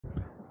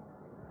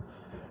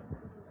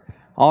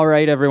All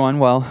right, everyone.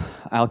 Well,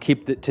 I'll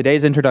keep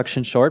today's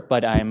introduction short,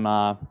 but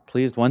I'm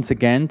pleased once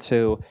again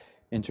to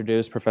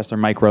introduce Professor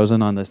Mike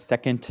Rosen on the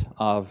second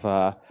of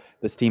the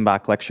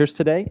Steenbock lectures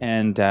today.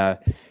 And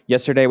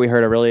yesterday we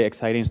heard a really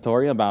exciting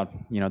story about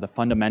the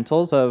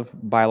fundamentals of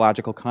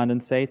biological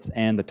condensates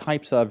and the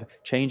types of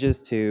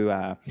changes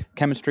to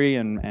chemistry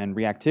and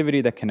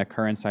reactivity that can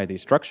occur inside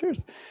these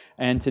structures.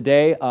 And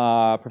today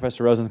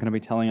Professor Rosen is going to be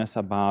telling us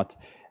about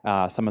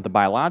some of the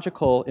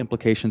biological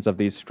implications of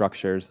these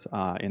structures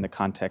in the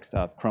context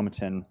of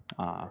chromatin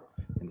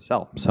in the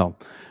cell. So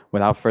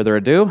without further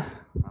ado,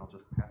 I'll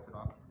just pass it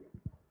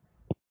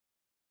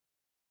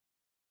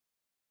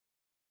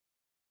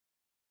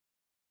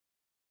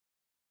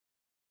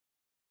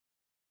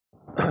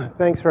on.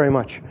 Thanks very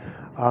much.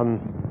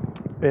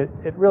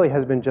 It really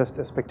has been just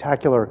a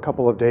spectacular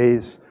couple of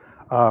days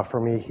for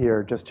me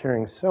here, just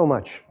hearing so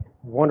much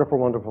wonderful,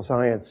 wonderful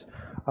science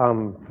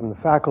from the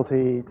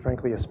faculty,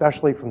 frankly,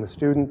 especially from the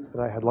students that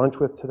I had lunch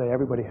with today.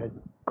 Everybody had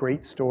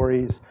great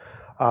stories.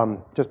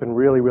 Just been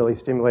really, really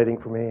stimulating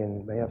for me,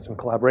 and they have some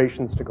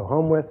collaborations to go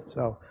home with,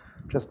 so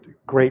just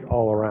great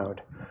all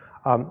around.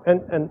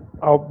 And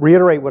I'll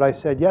reiterate what I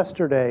said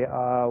yesterday,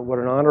 what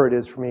an honor it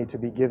is for me to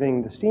be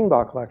giving the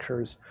Steenbock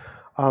lectures,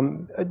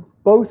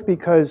 both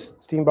because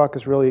Steenbock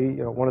is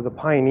really one of the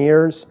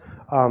pioneers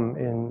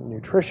in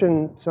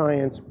nutrition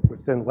science,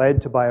 which then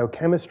led to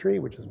biochemistry,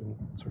 which has been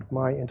sort of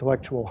my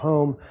intellectual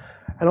home,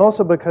 and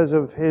also because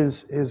of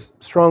his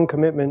strong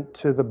commitment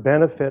to the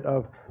benefit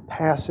of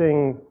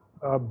passing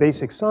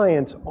basic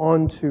science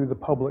onto the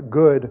public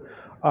good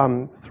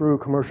through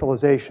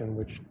commercialization,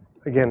 which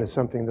again is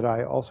something that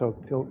I also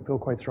feel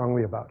quite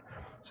strongly about.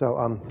 So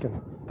again,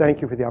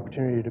 thank you for the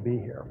opportunity to be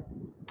here.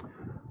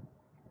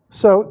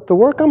 So the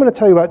work I'm going to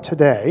tell you about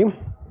today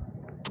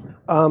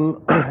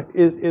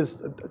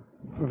is a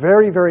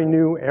very, very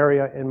new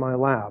area in my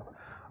lab.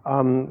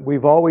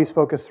 We've always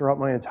focused throughout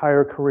my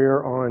entire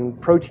career on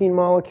protein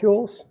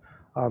molecules.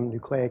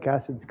 Nucleic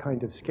acids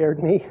kind of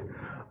scared me.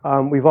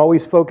 We've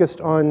always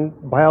focused on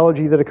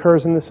biology that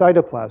occurs in the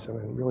cytoplasm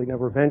and really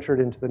never ventured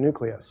into the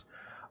nucleus.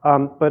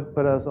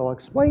 But as I'll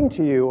explain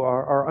to you,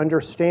 our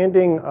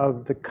understanding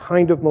of the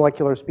kind of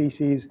molecular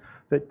species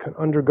that can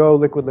undergo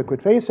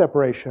liquid-liquid phase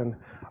separation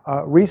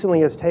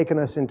recently has taken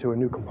us into a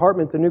new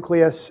compartment, the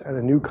nucleus, and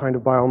a new kind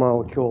of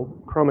biomolecule,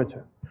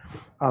 chromatin.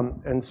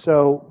 And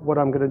so what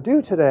I'm going to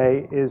do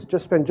today is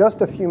just spend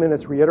just a few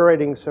minutes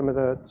reiterating some of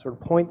the sort of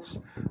points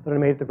that I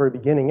made at the very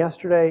beginning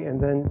yesterday, and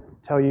then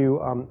tell you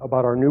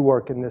about our new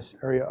work in this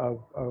area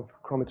of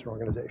chromatin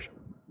organization.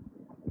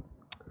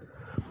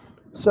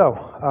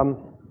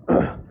 So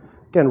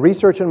again,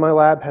 research in my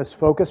lab has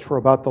focused for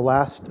about the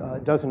last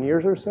dozen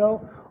years or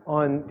so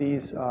on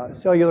these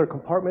cellular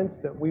compartments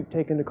that we've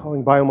taken to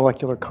calling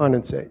biomolecular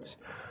condensates.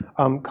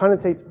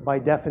 Condensates, by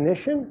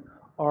definition,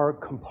 are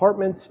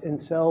compartments in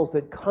cells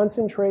that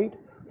concentrate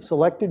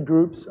selected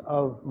groups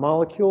of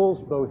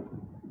molecules, both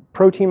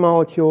protein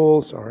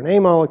molecules,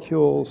 RNA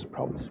molecules,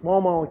 probably small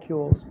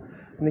molecules.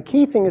 And the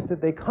key thing is that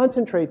they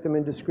concentrate them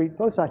in discrete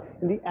foci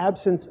in the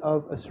absence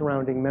of a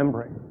surrounding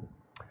membrane.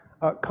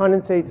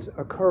 Condensates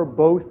occur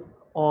both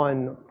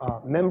on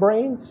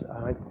membranes.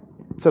 I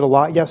said a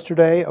lot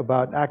yesterday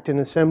about actin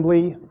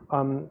assembly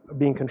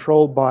being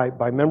controlled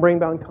by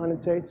membrane-bound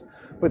condensates,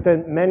 but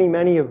then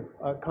many of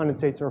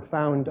condensates are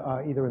found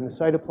either in the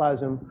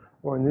cytoplasm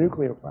or in the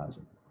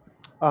nucleoplasm.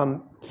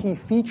 Key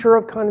feature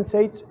of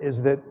condensates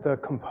is that the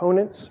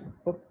components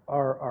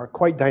are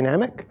quite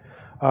dynamic.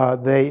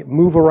 They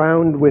move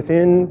around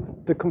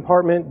within the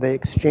compartment. They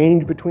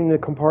exchange between the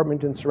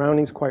compartment and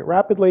surroundings quite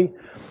rapidly.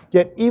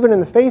 Yet even in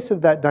the face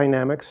of that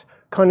dynamics,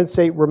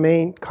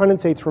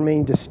 condensates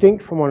remain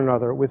distinct from one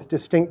another with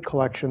distinct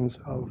collections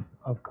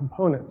of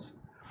components.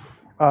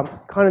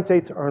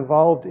 Condensates are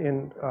involved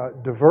in a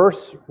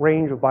diverse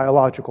range of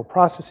biological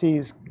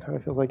processes. It kind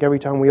of feels like every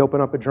time we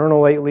open up a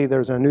journal lately,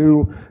 there's a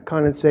new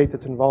condensate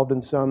that's involved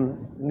in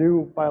some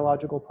new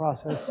biological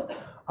process.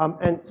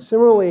 And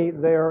similarly,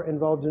 they're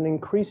involved in an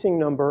increasing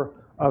number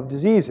of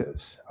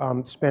diseases,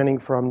 spanning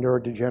from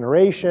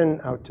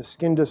neurodegeneration out to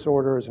skin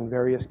disorders and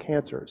various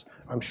cancers.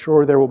 I'm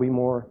sure there will be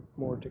more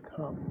to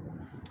come.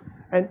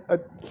 And a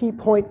key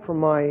point from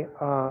my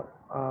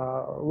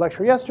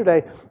lecture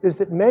yesterday is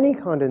that many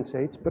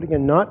condensates, but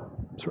again,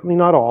 certainly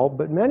not all,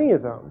 but many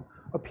of them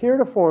appear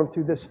to form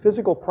through this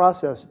physical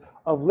process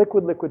of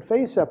liquid-liquid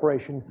phase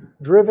separation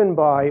driven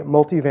by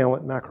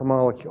multivalent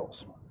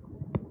macromolecules.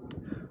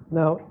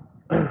 Now,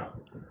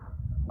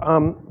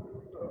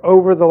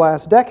 over the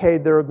last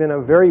decade, there have been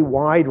a very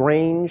wide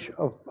range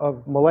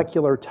of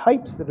molecular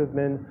types that have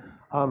been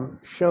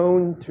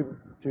shown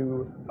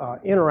to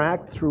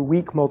interact through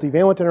weak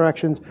multivalent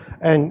interactions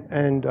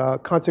and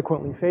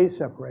consequently phase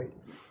separate.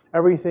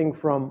 Everything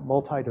from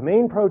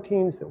multi-domain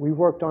proteins that we've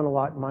worked on a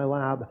lot in my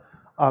lab.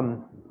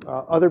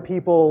 Other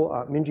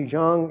people, Minji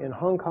Zhang in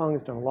Hong Kong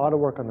has done a lot of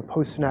work on the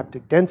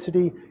postsynaptic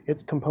density.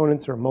 Its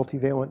components are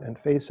multivalent and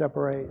phase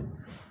separate.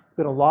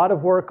 Been a lot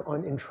of work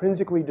on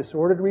intrinsically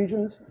disordered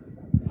regions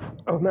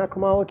of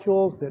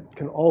macromolecules that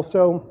can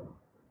also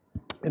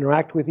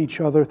interact with each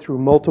other through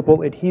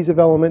multiple adhesive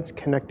elements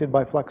connected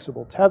by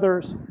flexible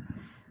tethers.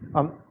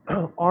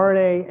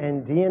 RNA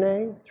and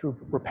DNA, through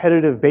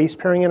repetitive base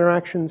pairing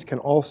interactions, can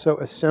also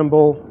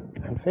assemble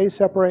and phase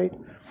separate.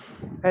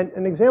 And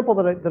an example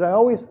that I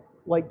always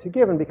like to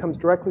give and becomes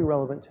directly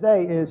relevant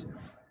today is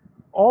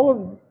all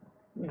of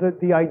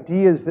the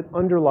ideas that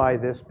underlie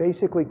this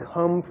basically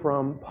come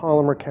from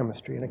polymer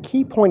chemistry. And a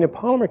key point of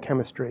polymer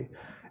chemistry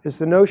is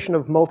the notion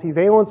of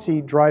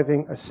multivalency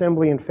driving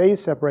assembly and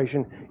phase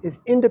separation is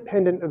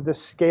independent of the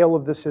scale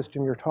of the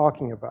system you're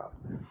talking about.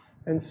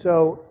 And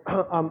so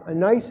a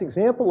nice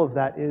example of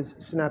that is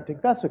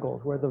synaptic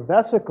vesicles, where the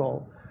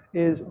vesicle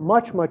is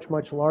much, much,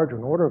 much larger,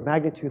 an order of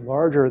magnitude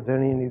larger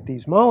than any of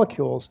these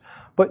molecules.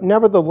 But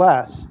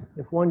nevertheless,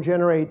 if one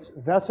generates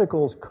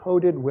vesicles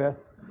coated with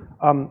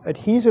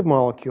adhesive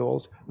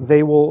molecules,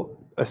 they will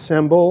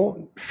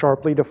assemble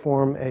sharply to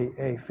form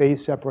a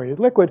phase-separated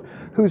liquid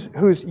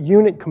whose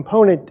unit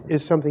component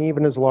is something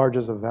even as large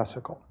as a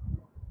vesicle.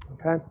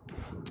 Okay?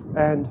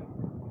 And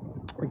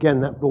again,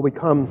 that will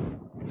become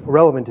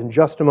relevant in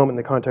just a moment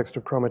in the context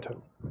of chromatin.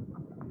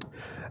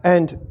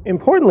 And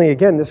importantly,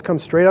 again, this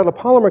comes straight out of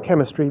polymer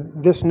chemistry.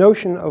 This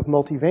notion of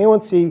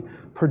multivalency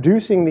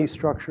producing these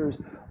structures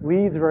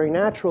leads very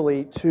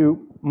naturally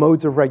to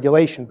modes of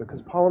regulation,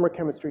 because polymer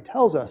chemistry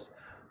tells us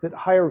that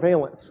higher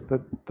valence,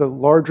 the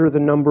larger the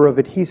number of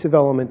adhesive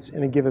elements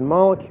in a given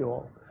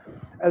molecule,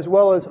 as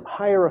well as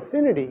higher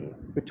affinity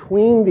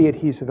between the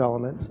adhesive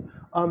elements,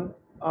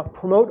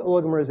 promote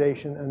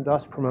oligomerization and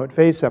thus promote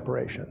phase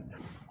separation.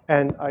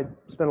 And I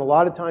spent a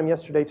lot of time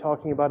yesterday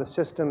talking about a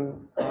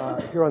system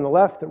here on the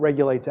left that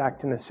regulates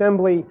actin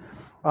assembly,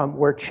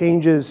 where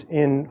changes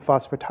in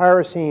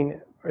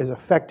phosphotyrosine is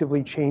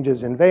effectively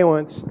changes in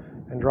valence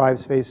and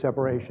drives phase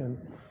separation.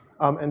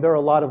 And there are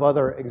a lot of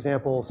other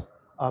examples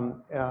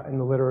in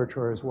the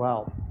literature as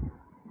well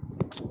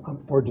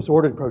for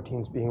disordered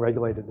proteins being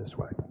regulated this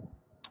way.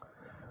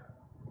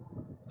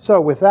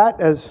 So with that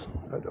as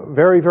a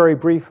very, very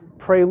brief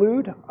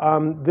prelude,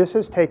 this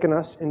has taken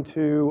us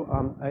into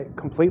a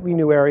completely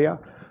new area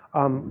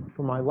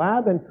for my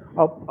lab, and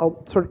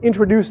I'll sort of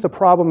introduce the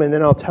problem, and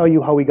then I'll tell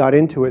you how we got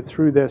into it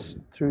through this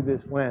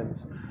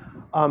lens.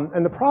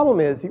 And the problem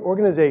is the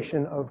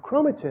organization of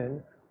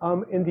chromatin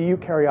in the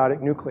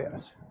eukaryotic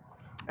nucleus.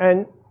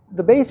 And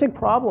the basic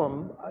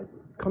problem,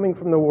 coming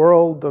from the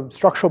world of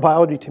structural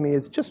biology to me,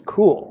 is just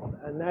cool,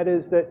 and that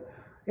is that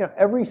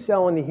every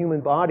cell in the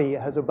human body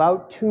has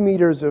about 2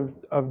 meters of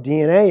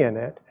DNA in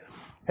it,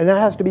 and that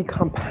has to be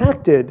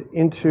compacted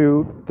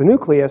into the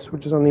nucleus,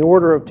 which is on the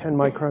order of 10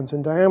 microns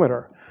in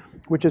diameter,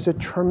 which is a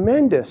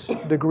tremendous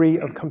degree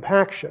of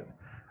compaction.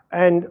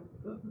 And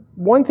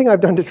one thing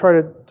I've done to try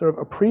to sort of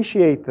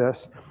appreciate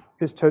this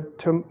is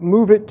to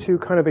move it to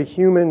kind of a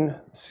human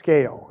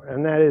scale,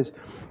 and that is,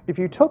 if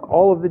you took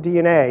all of the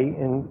DNA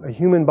in a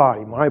human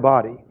body, my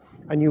body,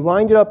 and you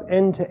lined it up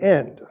end to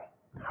end,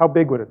 how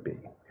big would it be?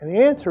 And the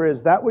answer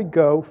is that would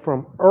go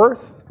from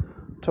Earth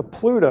to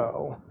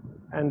Pluto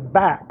and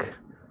back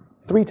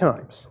 3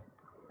 times.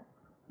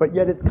 But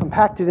yet it's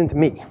compacted into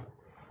me,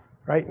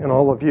 right, and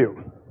all of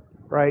you,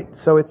 right?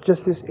 So it's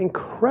just this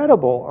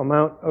incredible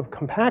amount of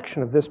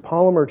compaction of this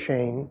polymer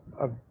chain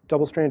of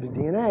double-stranded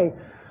DNA.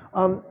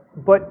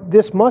 But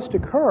this must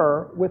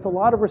occur with a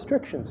lot of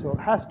restrictions. So it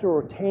has to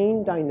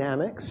retain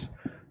dynamics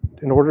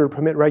in order to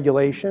permit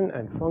regulation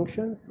and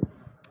function.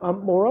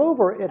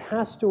 Moreover, it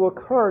has to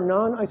occur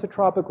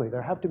non-isotropically.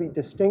 There have to be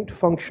distinct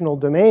functional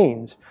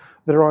domains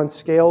that are on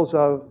scales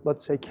of,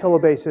 let's say,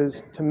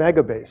 kilobases to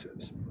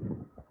megabases.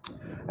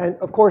 And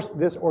of course,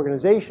 this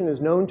organization is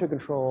known to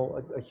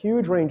control a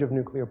huge range of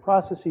nuclear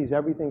processes,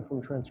 everything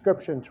from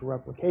transcription to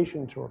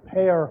replication to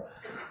repair.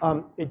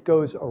 It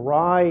goes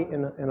awry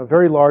in a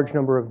very large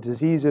number of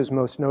diseases,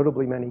 most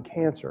notably many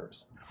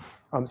cancers.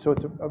 So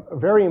it's a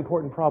very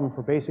important problem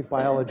for basic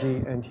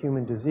biology and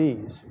human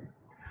disease.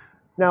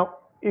 Now,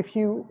 if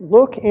you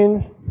look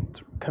in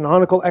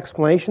canonical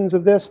explanations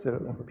of this that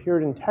have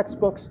appeared in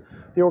textbooks,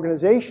 the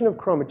organization of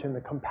chromatin,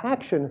 the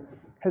compaction,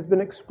 has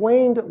been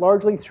explained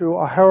largely through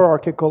a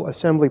hierarchical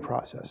assembly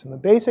process. And the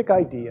basic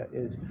idea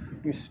is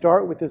you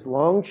start with this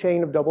long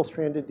chain of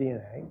double-stranded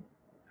DNA.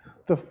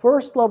 The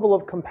first level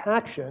of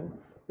compaction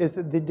is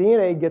that the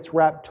DNA gets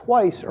wrapped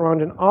twice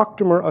around an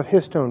octamer of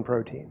histone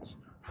proteins,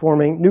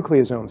 forming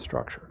nucleosome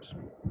structures.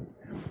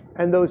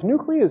 And those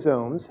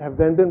nucleosomes have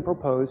then been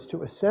proposed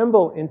to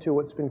assemble into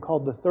what's been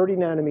called the 30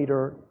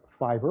 nanometer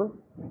fiber.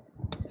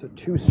 It's a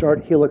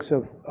 2-start helix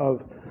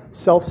of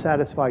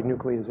self-satisfied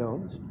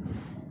nucleosomes.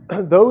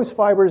 Those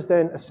fibers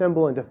then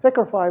assemble into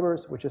thicker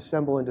fibers, which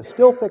assemble into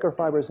still thicker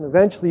fibers, and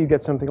eventually you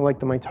get something like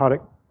the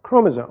mitotic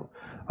chromosome,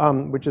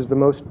 which is the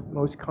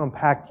most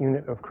compact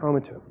unit of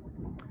chromatin.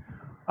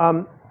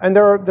 And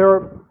there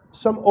are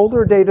some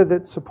older data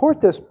that support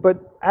this,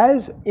 but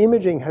as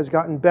imaging has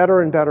gotten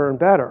better and better and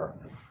better,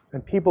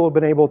 and people have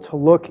been able to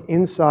look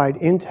inside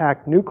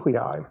intact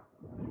nuclei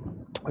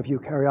of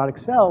eukaryotic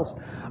cells,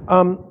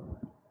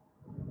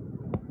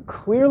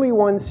 clearly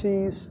one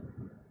sees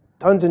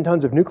tons and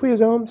tons of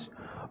nucleosomes,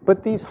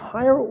 but these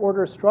higher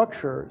order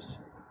structures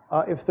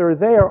if they're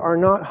there, are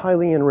not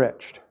highly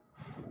enriched.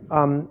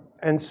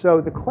 And so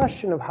the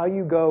question of how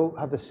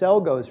the cell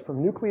goes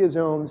from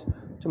nucleosomes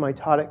to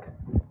mitotic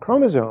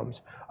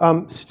chromosomes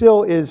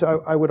still is,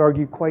 I would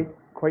argue,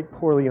 quite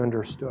poorly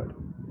understood.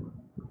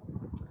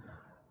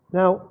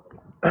 Now,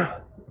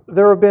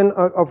 there have been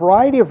a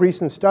variety of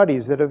recent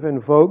studies that have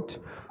invoked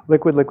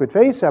liquid-liquid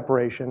phase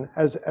separation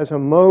as a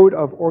mode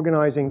of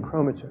organizing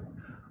chromatin.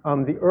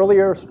 The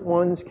earliest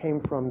ones came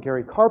from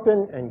Gary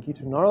Karpin and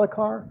Gita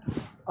Narlikar,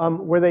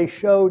 where they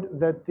showed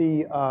that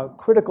the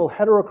critical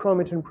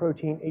heterochromatin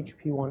protein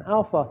HP1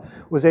 alpha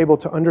was able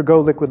to undergo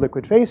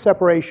liquid-liquid phase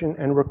separation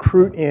and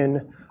recruit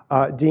in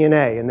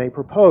DNA. And they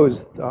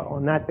proposed,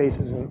 on that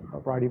basis and a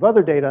variety of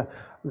other data,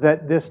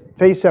 that this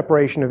phase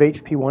separation of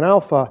HP1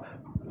 alpha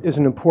is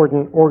an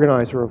important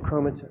organizer of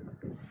chromatin.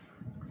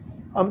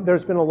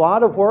 There's been a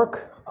lot of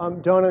work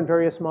done on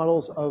various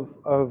models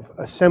of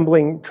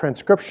assembling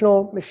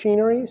transcriptional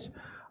machineries.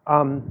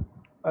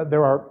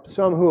 There are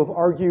some who have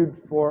argued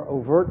for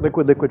overt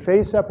liquid-liquid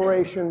phase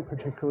separation,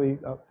 particularly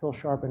Phil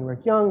Sharp and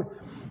Rick Young.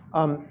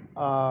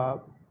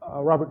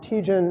 Robert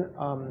Tijan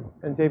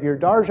and Xavier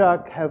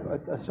Darjak have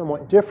a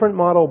somewhat different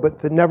model, but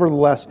that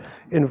nevertheless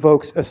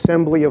invokes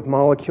assembly of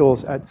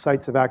molecules at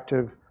sites of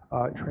active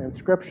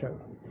transcription.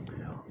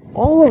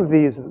 All of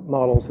these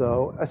models,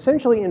 though,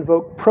 essentially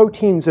invoke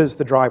proteins as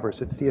the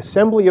drivers. It's the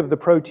assembly of the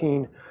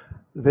protein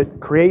that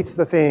creates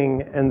the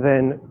thing, and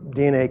then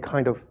DNA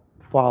kind of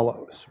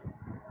follows.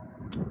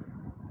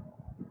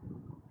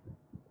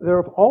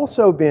 There have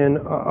also been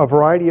a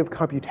variety of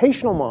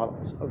computational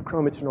models of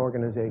chromatin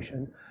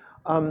organization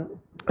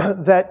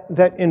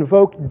that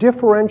invoke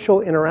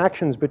differential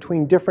interactions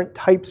between different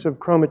types of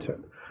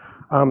chromatin.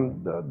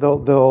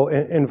 They'll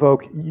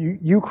invoke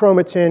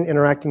euchromatin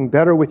interacting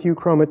better with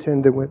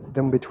euchromatin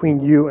than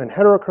between U and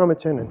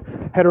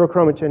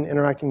heterochromatin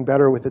interacting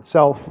better with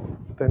itself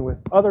than with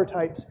other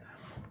types.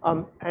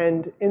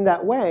 And in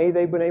that way,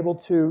 they've been able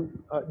to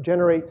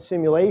generate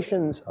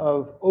simulations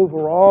of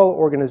overall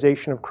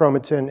organization of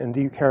chromatin in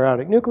the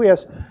eukaryotic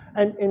nucleus.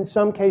 And in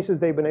some cases,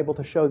 they've been able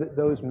to show that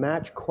those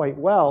match quite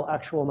well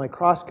actual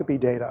microscopy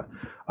data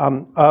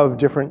of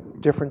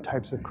different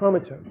types of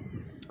chromatin.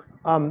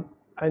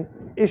 An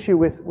issue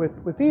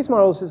with these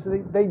models is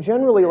that they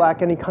generally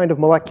lack any kind of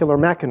molecular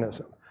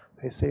mechanism.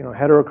 They say,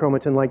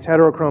 heterochromatin likes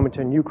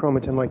heterochromatin,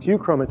 euchromatin likes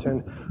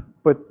euchromatin,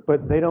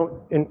 but they don't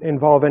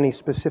involve any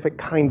specific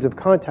kinds of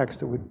context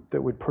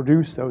that would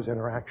produce those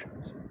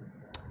interactions.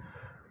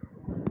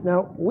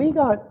 Now, we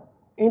got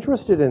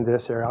interested in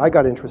this area, I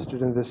got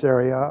interested in this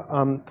area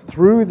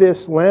through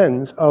this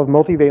lens of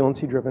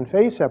multivalency-driven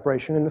phase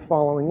separation in the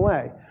following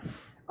way.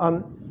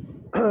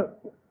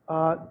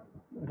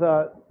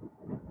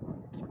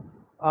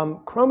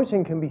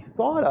 Chromatin can be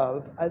thought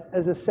of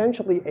as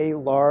essentially a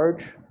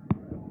large,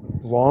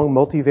 long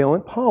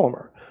multivalent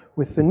polymer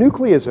with the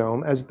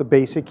nucleosome as the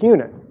basic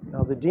unit.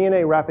 Now, the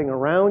DNA wrapping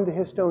around the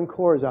histone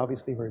core is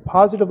obviously very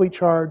positively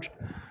charged.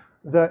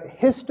 The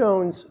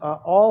histones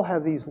all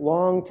have these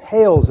long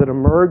tails that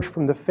emerge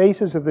from the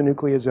faces of the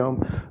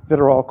nucleosome that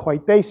are all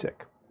quite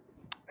basic.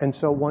 And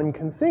so one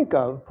can think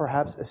of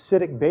perhaps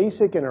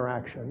acidic-basic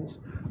interactions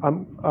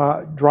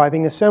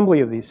driving assembly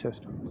of these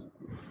systems.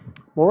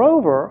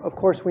 Moreover, of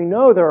course, we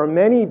know there are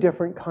many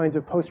different kinds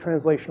of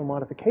post-translational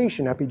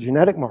modification,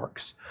 epigenetic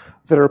marks,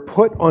 that are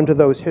put onto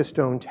those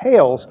histone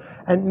tails,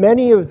 and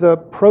many of the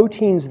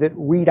proteins that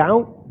read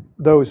out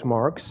those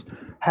marks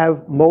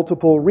have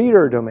multiple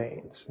reader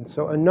domains. And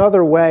so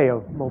another way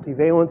of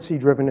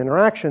multivalency-driven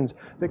interactions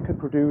that could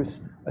produce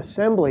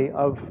assembly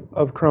of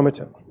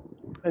chromatin.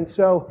 And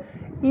so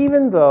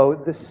even though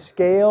the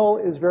scale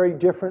is very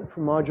different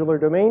from modular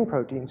domain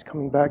proteins,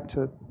 coming back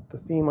to the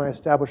theme I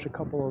established a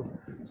couple of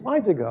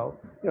slides ago,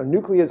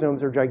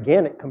 nucleosomes are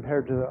gigantic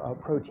compared to the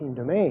protein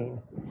domain.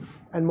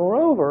 And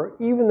moreover,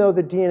 even though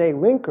the DNA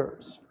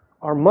linkers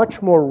are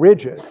much more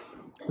rigid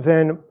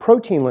than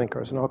protein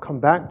linkers, and I'll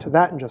come back to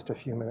that in just a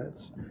few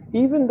minutes,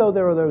 even though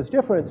there are those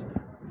differences,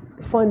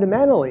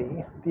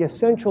 fundamentally, the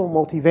essential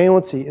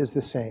multivalency is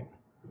the same.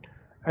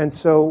 And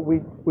so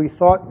we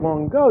thought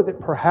long ago that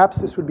perhaps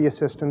this would be a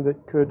system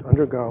that could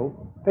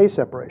undergo phase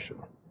separation.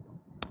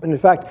 And in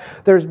fact,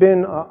 there's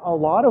been a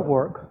lot of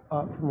work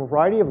from a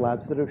variety of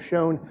labs that have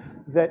shown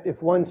that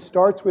if one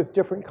starts with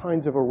different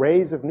kinds of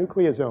arrays of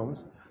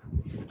nucleosomes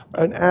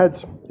and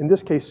adds, in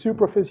this case,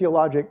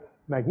 supraphysiologic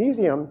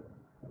magnesium,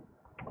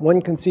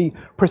 one can see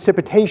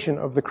precipitation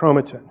of the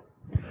chromatin.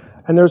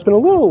 And there's been a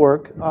little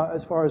work,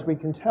 as far as we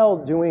can tell,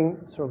 doing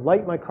sort of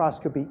light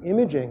microscopy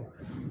imaging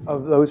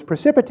of those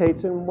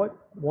precipitates, and what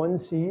one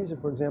sees,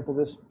 for example,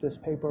 this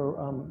paper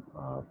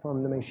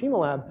from the Meishima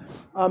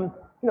lab,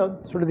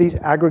 sort of these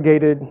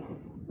aggregated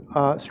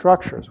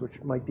structures,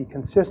 which might be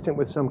consistent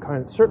with some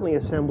kind of, certainly,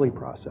 assembly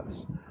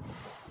process.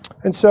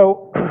 And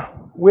so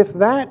with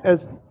that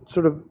as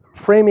sort of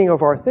framing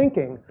of our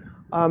thinking,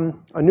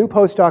 a new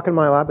postdoc in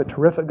my lab, a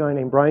terrific guy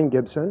named Brian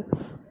Gibson,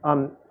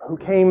 who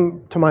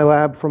came to my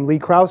lab from Lee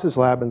Krause's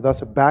lab and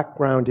thus a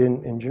background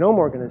in genome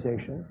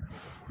organization,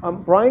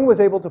 Brian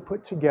was able to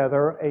put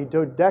together a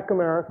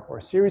dodecameric, or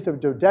a series of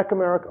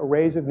dodecameric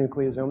arrays of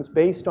nucleosomes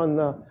based on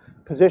the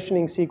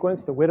positioning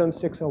sequence, the Whittam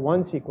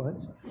 601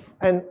 sequence,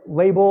 and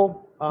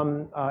label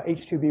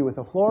H2B with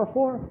a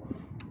fluorophore.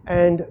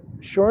 And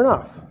sure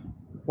enough,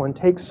 one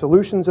takes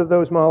solutions of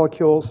those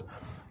molecules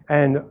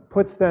and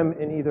puts them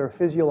in either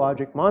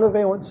physiologic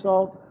monovalent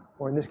salt,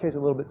 or in this case, a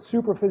little bit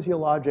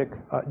superphysiologic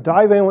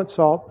divalent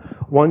salt.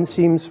 One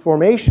sees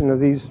formation of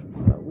these,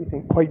 we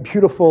think, quite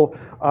beautiful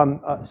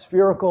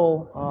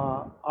spherical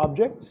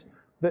objects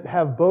that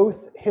have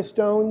both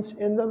histones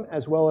in them,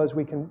 as well as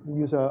we can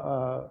use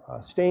a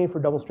stain for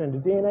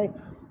double-stranded DNA,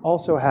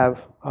 also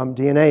have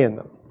DNA in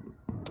them.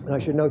 And I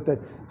should note that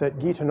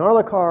Geeta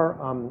Narlikar,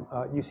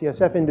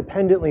 UCSF,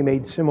 independently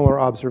made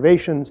similar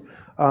observations.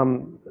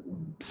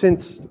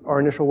 Since our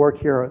initial work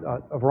here,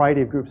 a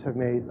variety of groups have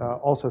made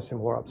also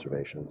similar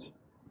observations.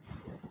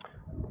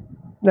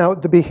 Now,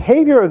 the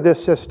behavior of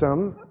this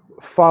system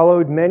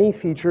followed many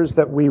features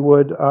that we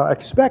would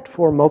expect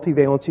for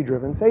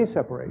multivalency-driven phase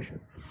separation.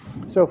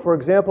 So, for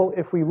example,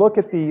 if we look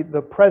at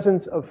the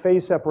presence of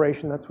phase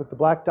separation, that's what the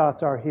black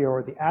dots are here,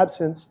 or the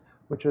absence,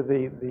 which are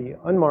the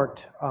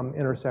unmarked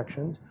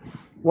intersections,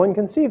 one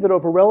can see that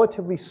over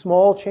relatively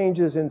small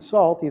changes in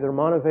salt, either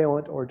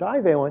monovalent or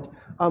divalent,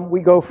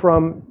 we go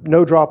from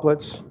no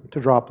droplets to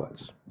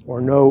droplets,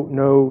 or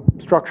no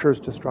structures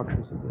to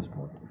structures at this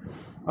point.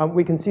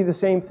 We can see the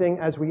same thing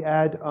as we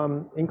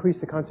increase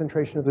the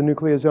concentration of the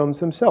nucleosomes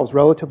themselves,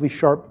 relatively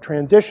sharp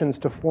transitions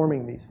to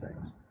forming these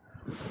things.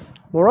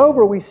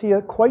 Moreover, we see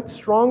a quite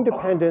strong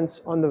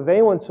dependence on the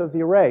valence of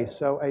the array.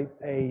 So a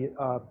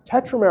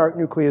tetrameric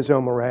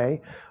nucleosome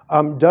array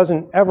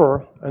doesn't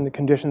ever, in the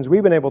conditions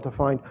we've been able to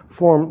find,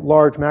 form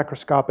large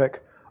macroscopic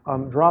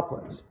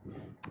droplets.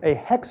 A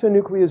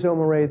hexanucleosome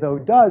array, though,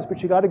 does,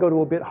 but you got to go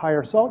to a bit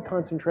higher salt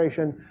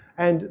concentration,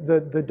 and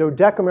the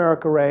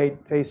dodecameric array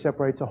phase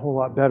separates a whole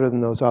lot better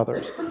than those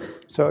others.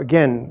 So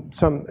again,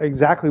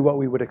 exactly what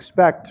we would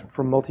expect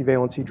from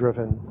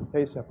multivalency-driven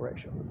phase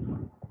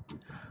separation.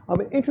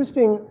 An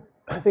interesting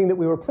thing that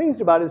we were pleased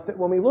about is that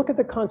when we look at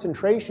the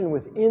concentration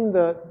within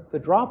the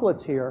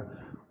droplets here,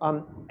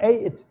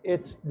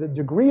 the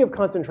degree of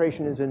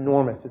concentration is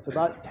enormous. It's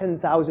about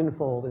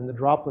 10,000-fold in the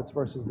droplets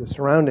versus the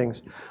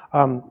surroundings.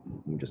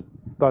 We just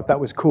thought that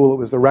was cool. It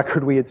was the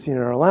record we had seen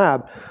in our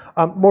lab.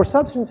 More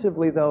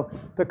substantively, though,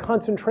 the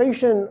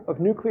concentration of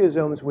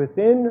nucleosomes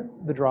within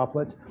the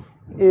droplets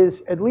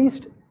is at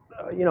least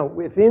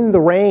within the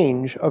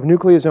range of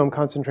nucleosome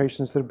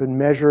concentrations that have been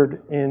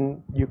measured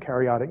in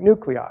eukaryotic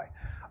nuclei,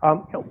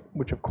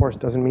 which of course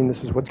doesn't mean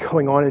this is what's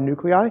going on in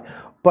nuclei,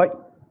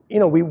 but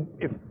at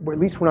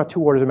least we're not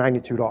 2 orders of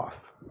magnitude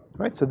off,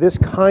 right? So this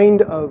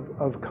kind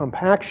of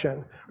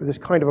compaction, or this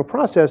kind of a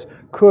process,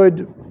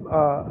 could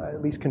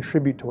at least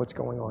contribute to what's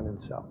going on in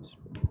cells.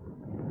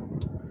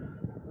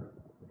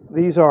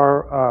 These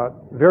are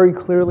very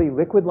clearly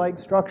liquid-like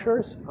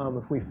structures.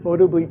 If we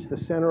photobleach the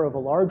center of a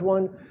large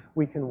one,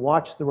 we can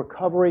watch the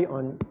recovery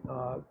on,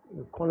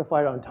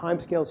 quantified on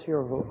timescales here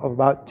of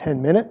about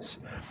 10 minutes.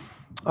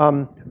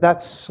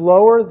 That's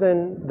slower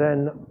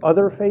than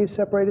other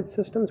phase-separated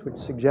systems, which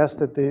suggests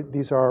that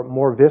these are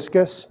more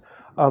viscous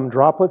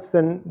droplets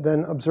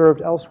than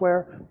observed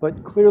elsewhere.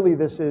 But clearly,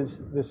 this is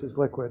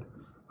liquid.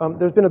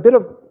 There's been a bit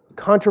of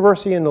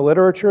controversy in the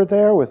literature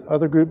there, with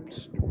other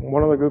groups,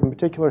 one other group in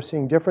particular,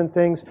 seeing different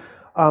things.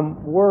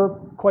 We're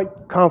quite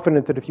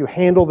confident that if you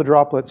handle the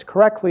droplets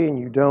correctly and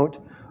you don't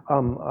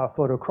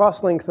photo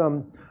cross-link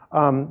them,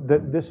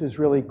 that this is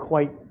really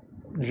quite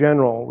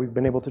general. We've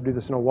been able to do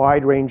this in a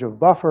wide range of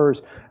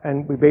buffers,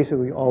 and we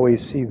basically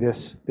always see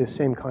this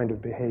same kind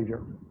of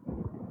behavior.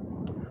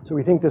 So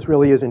we think this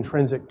really is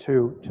intrinsic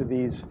to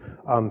these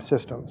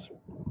systems.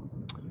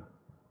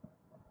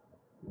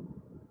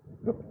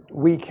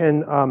 We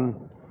can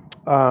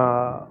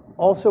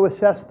also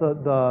assess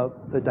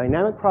the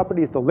dynamic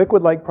properties, the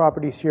liquid-like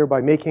properties here,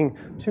 by making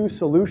 2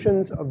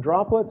 solutions of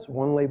droplets,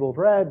 one labeled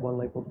red, one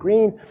labeled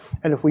green.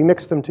 And if we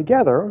mix them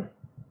together,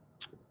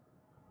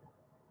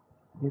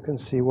 you can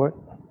see what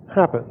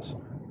happens.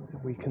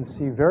 We can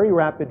see very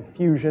rapid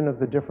fusion of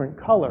the different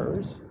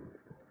colors.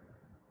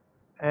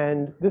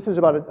 And this is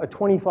about a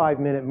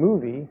 25-minute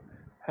movie.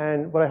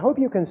 And what I hope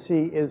you can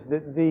see is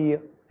that the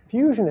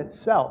fusion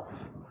itself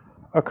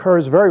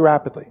occurs very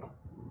rapidly.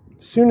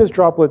 As soon as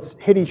droplets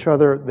hit each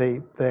other,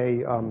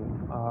 they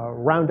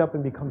round up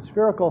and become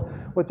spherical.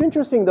 What's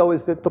interesting, though,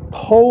 is that the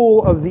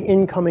pole of the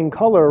incoming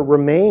color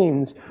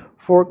remains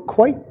for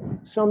quite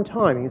some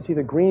time. You can see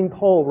the green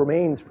pole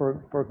remains for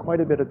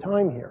quite a bit of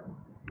time here.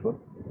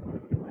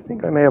 I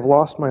think I may have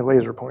lost my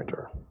laser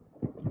pointer.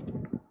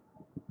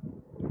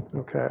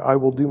 Okay, I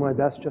will do my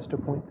best just to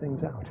point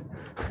things out.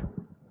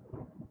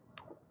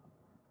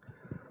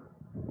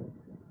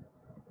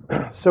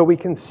 So we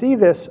can see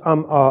this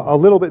a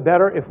little bit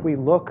better if we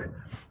look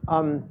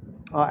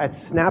at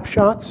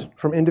snapshots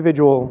from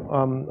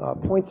individual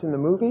points in the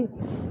movie.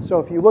 So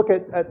if you look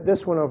at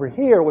this one over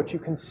here, what you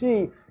can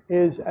see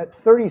is at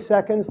 30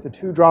 seconds, the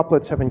 2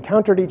 droplets have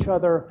encountered each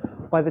other.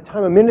 By the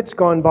time a minute's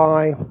gone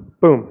by,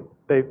 boom,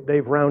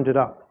 they've rounded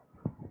up.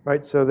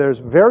 right? So there's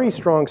very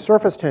strong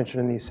surface tension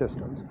in these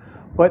systems.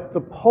 But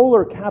the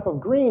polar cap of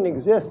green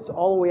exists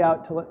all the way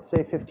out to, let's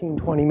say, 15,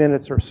 20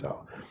 minutes or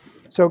so.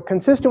 So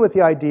consistent with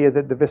the idea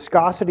that the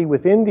viscosity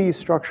within these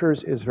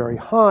structures is very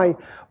high,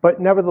 but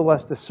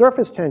nevertheless the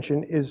surface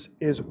tension is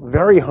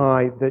very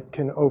high that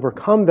can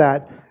overcome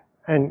that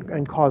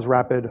and cause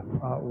rapid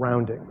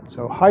rounding.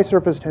 So high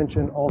surface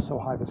tension, also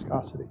high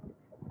viscosity.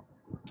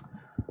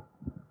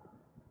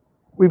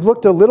 We've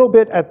looked a little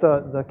bit at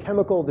the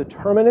chemical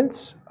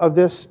determinants of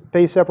this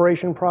phase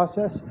separation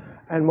process.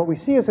 And what we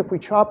see is if we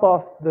chop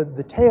off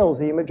the tails,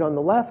 the image on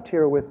the left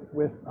here with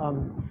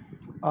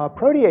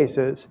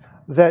proteases,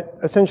 that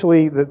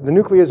essentially the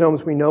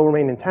nucleosomes we know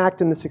remain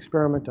intact in this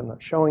experiment. I'm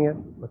not showing it,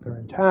 but they're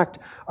intact.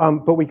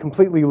 But we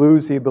completely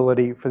lose the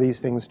ability for these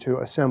things to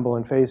assemble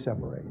and phase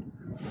separate.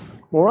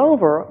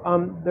 Moreover,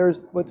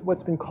 there's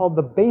what's been called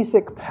the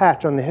basic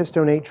patch on the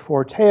histone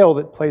H4 tail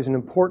that plays an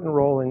important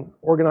role in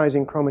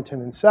organizing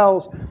chromatin in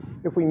cells.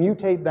 If we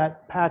mutate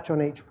that patch on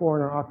H4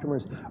 in our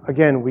octamers,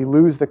 again, we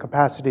lose the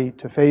capacity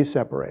to phase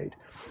separate.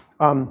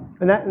 And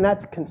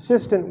that's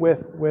consistent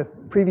with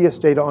previous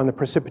data on the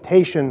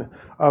precipitation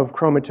of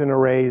chromatin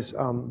arrays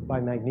by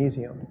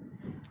magnesium.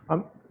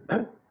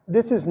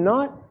 This is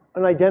not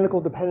an identical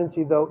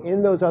dependency, though,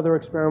 in those other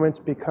experiments,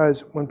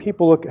 because when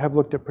people have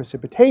looked at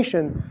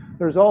precipitation,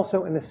 there's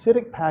also an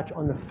acidic patch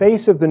on the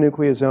face of the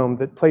nucleosome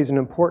that plays an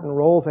important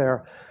role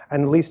there.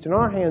 And at least in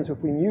our hands, if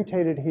we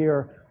mutate it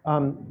here,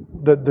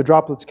 the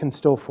droplets can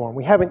still form.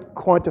 We haven't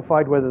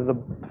quantified whether the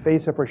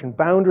phase separation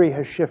boundary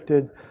has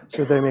shifted,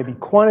 so there may be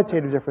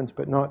quantitative difference,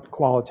 but not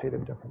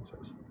qualitative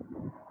differences.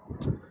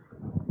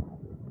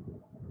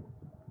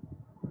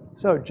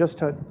 So just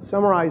to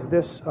summarize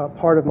this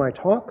part of my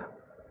talk,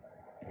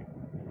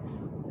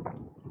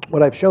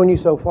 what I've shown you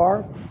so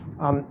far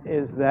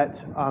is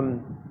that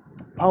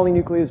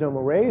polynucleosome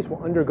arrays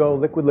will undergo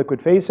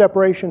liquid-liquid phase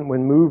separation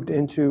when moved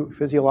into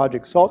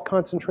physiologic salt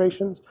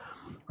concentrations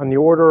on the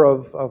order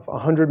of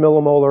 100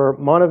 millimolar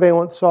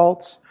monovalent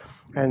salts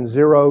and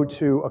 0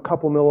 to a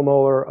couple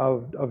millimolar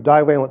of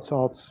divalent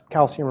salts,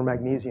 calcium or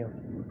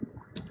magnesium.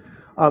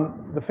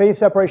 The phase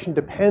separation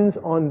depends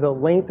on the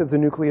length of the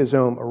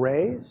nucleosome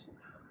arrays,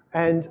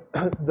 and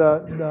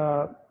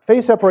the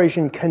phase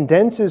separation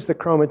condenses the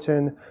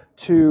chromatin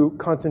to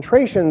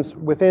concentrations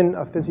within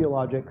a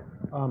physiologic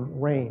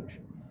range.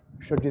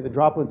 I showed you the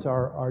droplets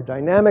are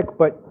dynamic,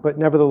 but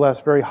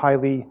nevertheless very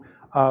highly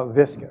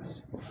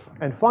viscous.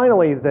 And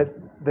finally, that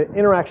the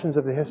interactions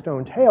of the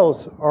histone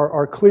tails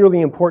are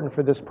clearly important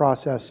for this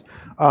process.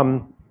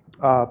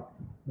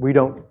 We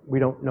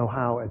don't know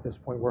how at this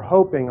point. We're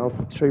hoping, I'll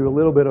show you a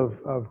little bit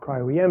of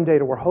cryo-EM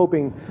data, we're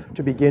hoping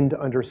to begin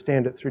to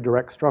understand it through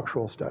direct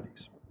structural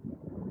studies.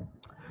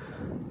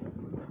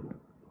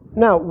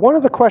 Now, one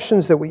of the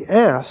questions that we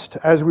asked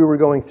as we were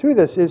going through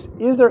this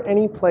is there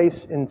any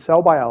place in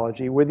cell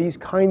biology where these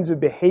kinds of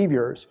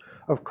behaviors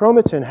of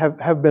chromatin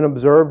have been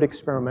observed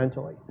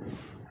experimentally?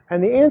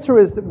 And the answer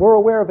is that we're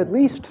aware of at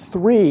least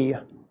 3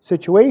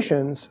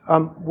 situations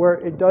where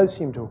it does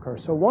seem to occur.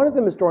 So one of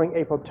them is during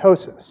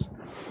apoptosis,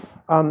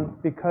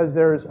 because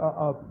there's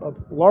a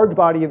large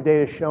body of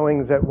data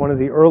showing that one of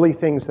the early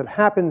things that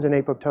happens in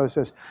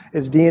apoptosis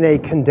is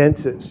DNA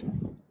condenses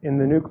in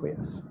the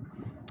nucleus.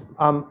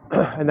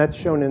 And that's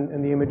shown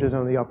in the images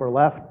on the upper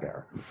left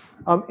there.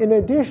 In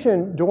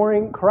addition,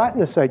 during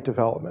keratinocyte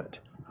development,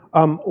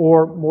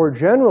 or more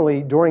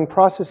generally, during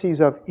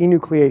processes of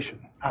enucleation.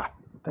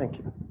 Thank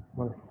you.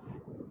 Wonderful.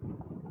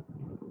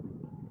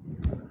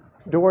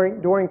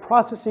 During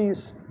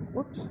processes,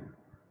 whoops.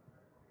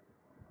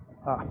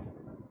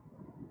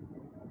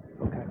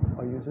 Okay,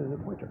 I'll use it as a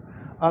pointer.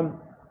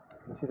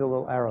 You see the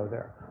little arrow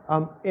there.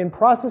 In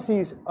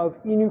processes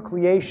of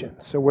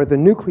enucleation, so where the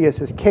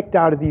nucleus is kicked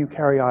out of the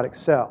eukaryotic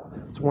cell.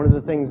 It's one of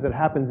the things that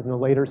happens in the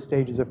later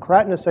stages of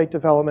keratinocyte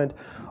development,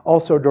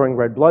 also during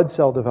red blood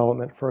cell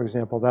development, for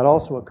example, that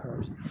also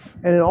occurs.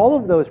 And in all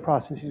of those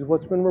processes,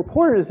 what's been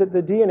reported is that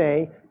the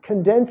DNA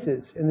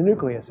condenses in the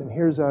nucleus. And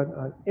here's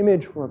an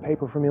image from a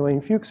paper from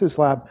Elaine Fuchs's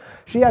lab.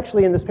 She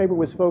actually, in this paper,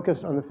 was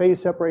focused on the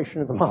phase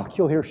separation of the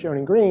molecule here shown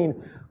in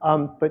green.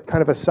 But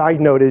kind of a side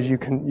note is you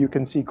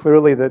can see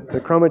clearly that the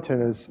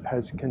chromatin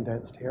has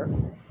condensed here.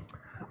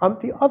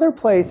 The other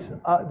place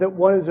that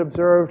one is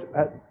observed,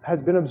 has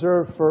been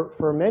observed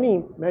for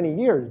many, many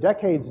years,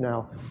 decades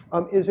now,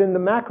 is in the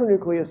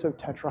macronucleus of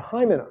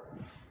tetrahymena,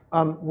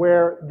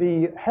 where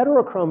the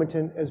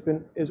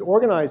heterochromatin is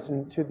organized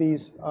into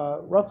these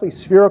roughly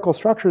spherical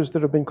structures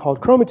that have been called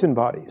chromatin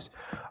bodies.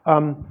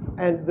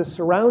 And the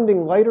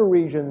surrounding lighter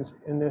regions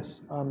in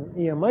this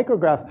EM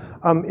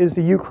micrograph is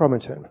the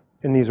euchromatin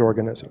in these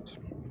organisms.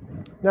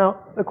 Now,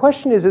 the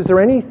question is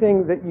there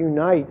anything that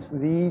unites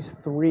these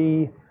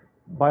 3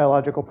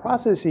 biological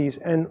processes?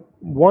 And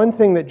one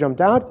thing that jumped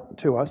out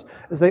to us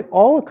is they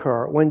all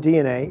occur when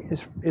DNA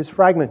is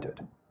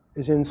fragmented,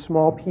 is in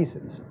small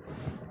pieces.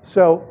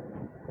 So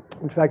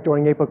In fact,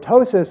 during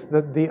apoptosis,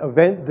 the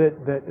event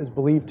that is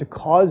believed to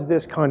cause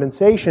this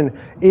condensation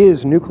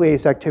is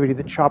nuclease activity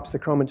that chops the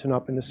chromatin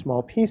up into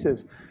small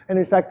pieces. And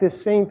in fact, this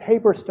same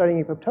paper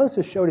studying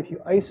apoptosis showed if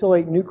you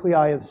isolate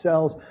nuclei of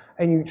cells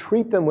and you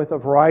treat them with a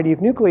variety of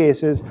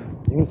nucleases,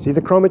 you can see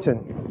the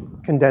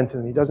chromatin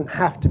condensing. It doesn't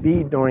have to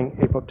be during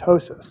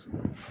apoptosis.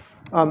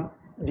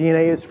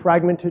 DNA is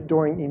fragmented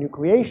during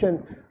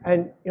enucleation,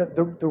 and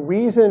the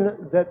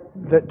reason that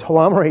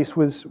telomerase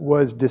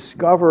was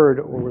discovered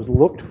or was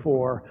looked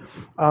for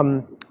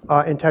in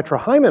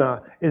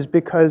tetrahymena is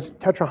because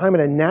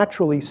tetrahymena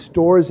naturally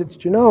stores its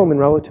genome in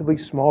relatively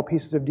small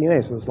pieces of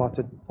DNA. So there's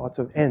lots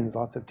of ends,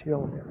 lots of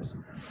telomeres.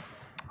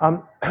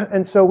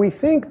 And so we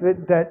think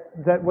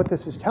that what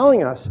this is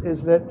telling us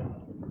is that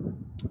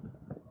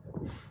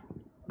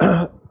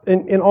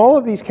in all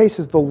of these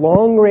cases, the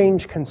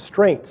long-range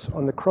constraints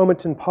on the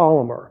chromatin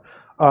polymer,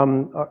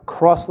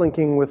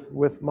 cross-linking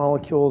with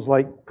molecules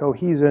like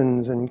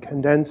cohesins and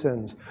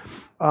condensins,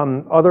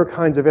 other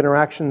kinds of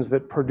interactions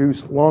that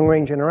produce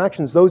long-range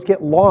interactions, those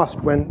get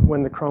lost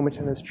when the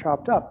chromatin is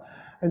chopped up.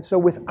 And so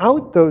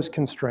without those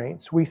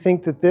constraints, we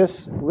think that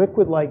this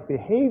liquid-like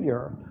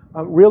behavior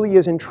really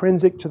is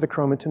intrinsic to the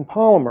chromatin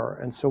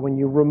polymer. And so when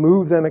you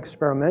remove them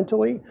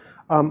experimentally,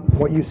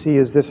 what you see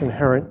is this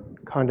inherent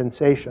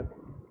condensation.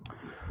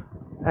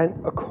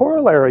 And a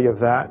corollary of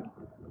that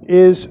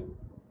is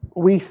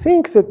we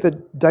think that the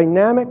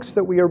dynamics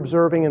that we are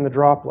observing in the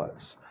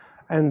droplets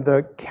and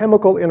the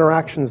chemical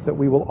interactions that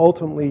we will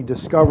ultimately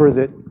discover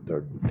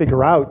or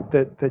figure out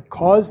that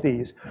cause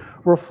these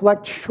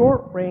reflect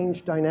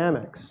short-range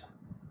dynamics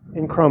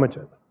in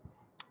chromatin.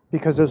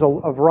 Because there's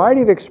a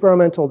variety of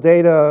experimental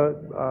data,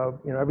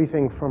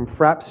 everything from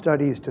FRAP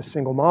studies to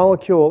single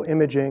molecule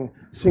imaging,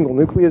 single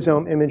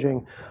nucleosome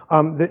imaging,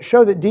 that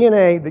show that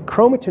that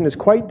chromatin is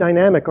quite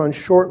dynamic on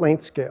short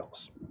length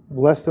scales,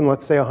 less than,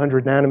 let's say,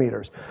 100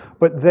 nanometers.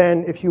 But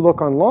then if you look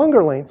on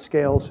longer length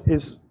scales,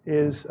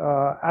 is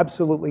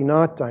absolutely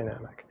not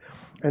dynamic.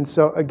 And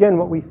so again,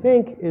 what we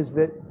think is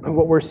that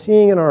what we're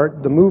seeing in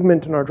the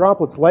movement in our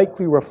droplets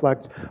likely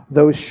reflects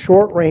those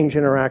short-range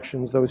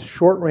interactions, those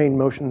short-range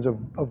motions of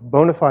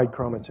bona fide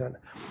chromatin,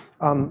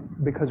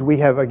 because we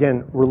have,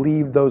 again,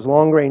 relieved those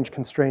long-range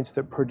constraints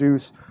that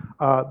produce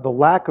the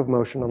lack of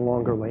motion on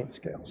longer length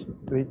scales.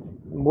 We're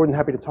more than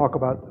happy to talk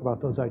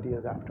about those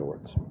ideas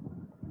afterwards.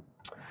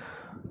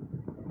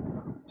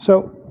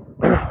 So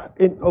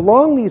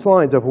along these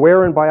lines of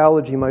where in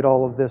biology might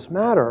all of this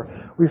matter,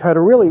 we've had a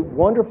really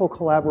wonderful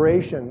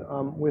collaboration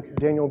with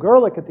Daniel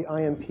Gerlich at the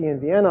IMP in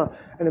Vienna,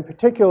 and in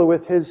particular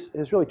with his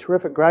really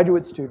terrific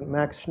graduate student,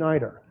 Max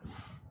Schneider.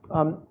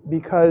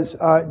 Because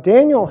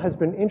Daniel has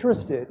been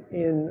interested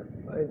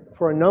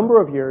for a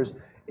number of years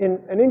in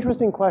an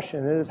interesting question,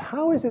 and it is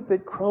how is it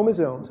that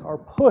chromosomes are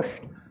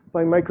pushed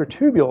by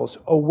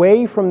microtubules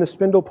away from the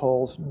spindle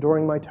poles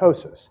during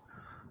mitosis?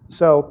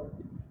 So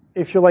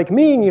if you're like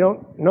me and you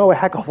don't know a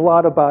heck of a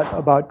lot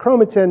about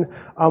chromatin,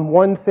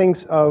 one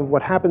thinks of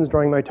what happens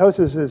during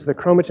mitosis is the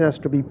chromatin has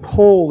to be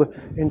pulled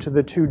into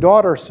the two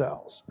daughter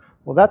cells.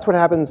 Well, that's what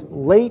happens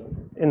late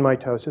in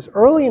mitosis.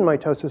 Early in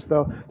mitosis,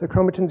 though, the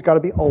chromatin's got to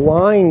be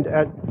aligned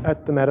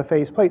at the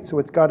metaphase plate, so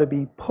it's got to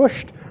be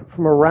pushed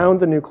from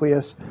around the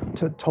nucleus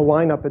to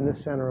line up in the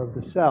center of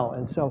the cell.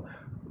 And so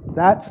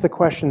that's the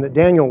question that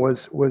Daniel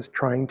was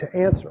trying to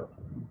answer.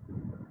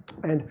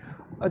 And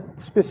a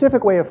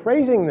specific way of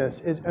phrasing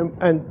this is,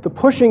 and the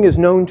pushing is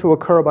known to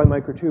occur by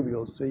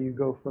microtubules. So you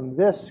go from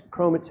this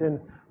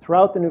chromatin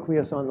throughout the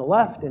nucleus on the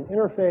left in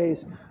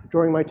interphase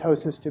during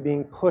mitosis to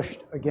being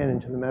pushed again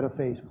into the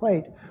metaphase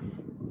plate.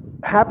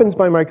 Happens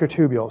by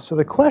microtubules. So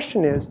the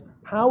question is,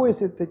 how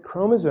is it that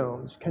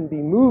chromosomes can be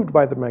moved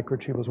by the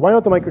microtubules? Why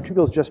don't the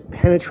microtubules just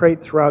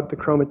penetrate throughout the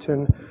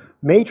chromatin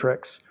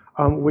matrix,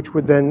 which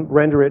would then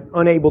render it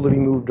unable to be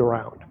moved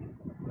around?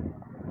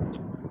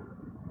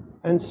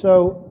 And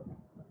so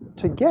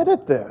to get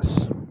at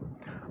this,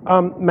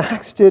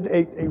 Max did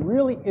a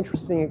really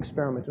interesting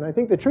experiment. And I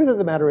think the truth of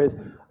the matter is,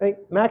 I think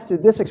Max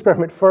did this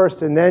experiment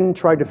first and then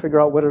tried to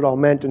figure out what it all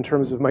meant in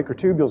terms of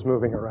microtubules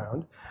moving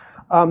around.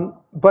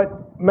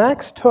 But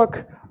Max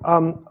took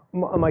a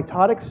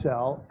mitotic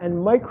cell and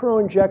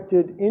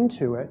microinjected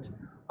into it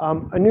a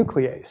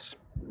nuclease.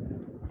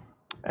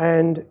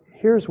 And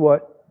here's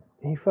what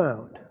he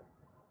found.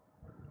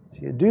 So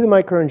you do the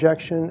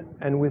microinjection,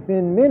 and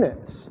within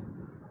minutes,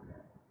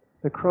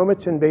 the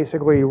chromatin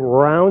basically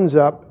rounds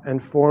up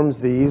and forms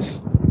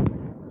these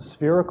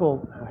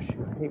spherical, I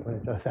hate when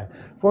it does that,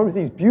 forms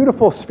these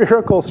beautiful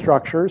spherical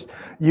structures.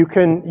 You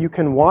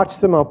can watch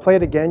them, I'll play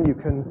it again, you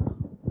can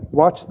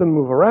watch them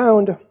move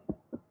around.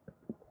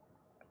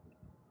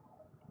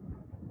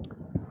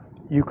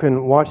 You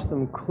can watch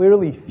them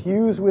clearly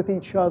fuse with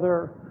each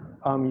other.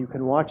 You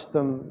can watch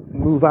them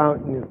move out,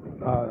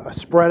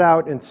 spread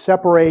out and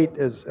separate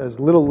as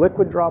little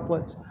liquid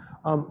droplets.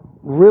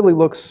 Really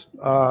looks,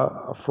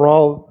 for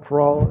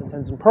all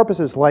intents and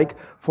purposes, like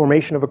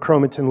formation of a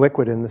chromatin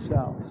liquid in the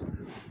cells.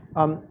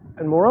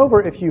 And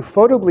moreover, if you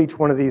photobleach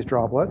one of these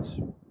droplets,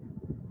 you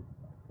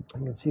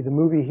can see the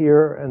movie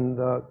here and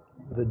the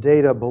the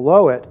data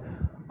below it,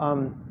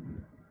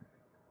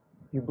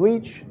 you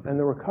bleach, and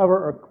the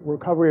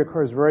recovery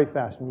occurs very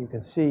fast. And you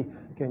can see,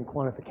 again,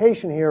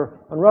 quantification here.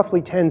 On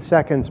roughly 10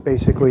 seconds,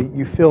 basically,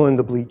 you fill in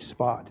the bleach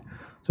spot.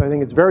 So I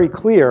think it's very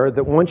clear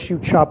that once you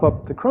chop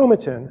up the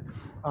chromatin,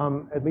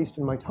 at least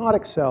in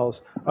mitotic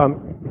cells,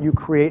 you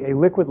create a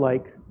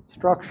liquid-like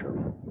structure.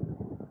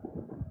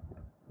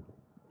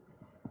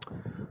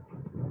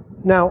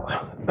 Now,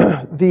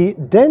 the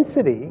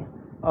density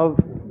of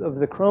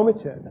the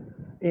chromatin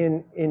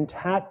in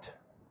intact,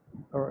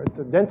 or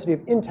the density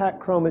of intact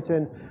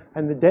chromatin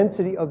and the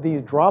density of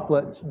these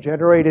droplets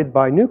generated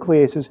by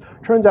nucleases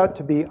turns out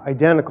to be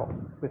identical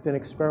within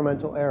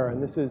experimental error.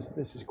 And this is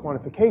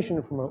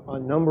quantification from a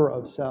number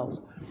of cells.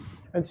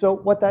 And so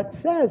what that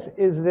says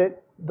is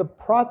that the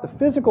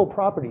physical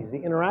properties,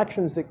 the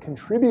interactions that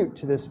contribute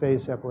to this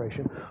phase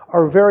separation,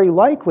 are very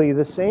likely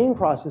the same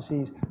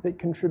processes that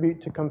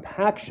contribute to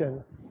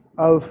compaction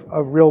of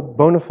real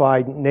bona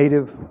fide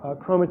native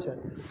chromatin.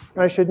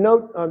 And I should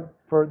note,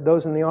 for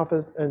those in the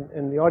office and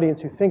in the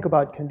audience who think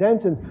about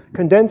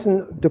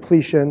condensin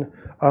depletion,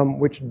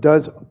 which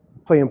does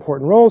play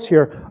important roles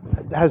here,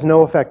 has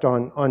no effect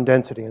on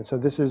density. And so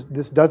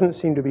this doesn't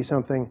seem to be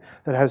something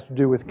that has to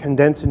do with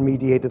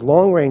condensin-mediated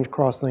long-range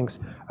crosslinks.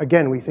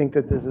 Again, we think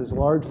that this is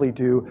largely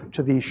due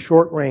to these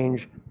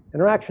short-range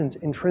interactions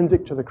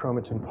intrinsic to the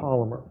chromatin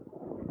polymer.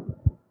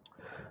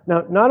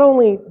 Now, not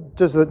only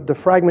does the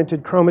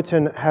fragmented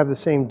chromatin have the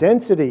same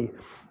density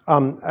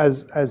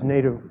as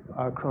native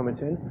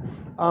chromatin,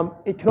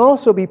 it can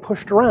also be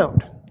pushed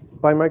around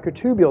by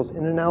microtubules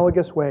in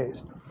analogous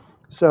ways.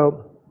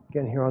 So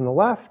again, here on the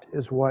left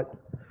is what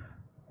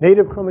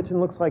native chromatin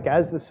looks like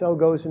as the cell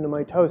goes into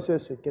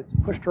mitosis. It gets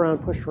pushed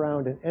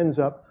around, and ends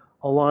up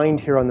aligned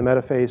here on the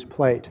metaphase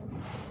plate.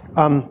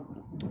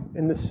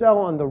 In the cell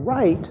on the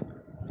right,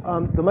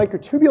 the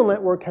microtubule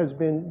network has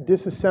been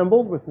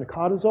disassembled with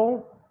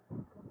nicotazole,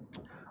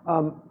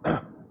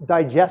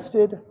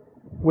 digested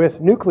with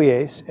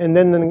nuclease, and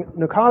then the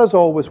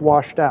nicotazole was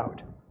washed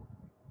out.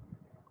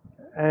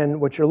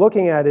 And what you're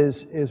looking at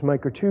is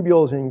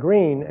microtubules in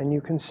green, and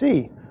you can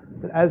see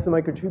that as the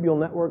microtubule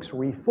networks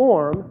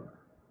reform,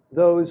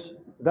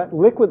 that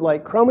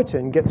liquid-like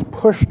chromatin gets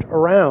pushed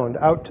around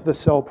out to the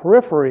cell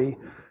periphery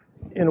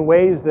in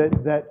ways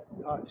that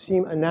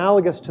seem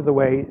analogous to the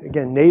way,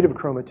 again, native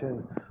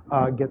chromatin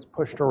gets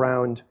pushed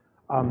around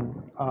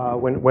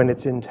when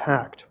it's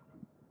intact.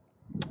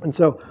 And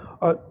so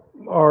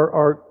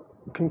our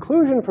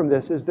conclusion from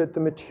this is that the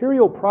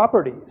material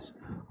properties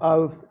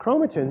of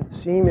chromatin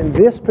seem in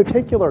this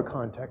particular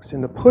context,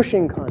 in the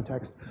pushing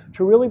context,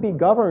 to really be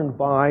governed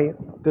by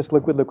this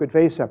liquid-liquid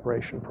phase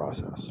separation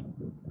process.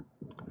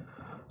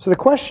 So the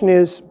question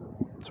is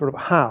sort of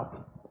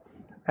how.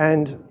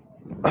 And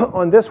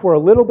on this we're a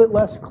little bit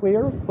less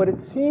clear, but it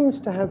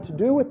seems to have to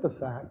do with the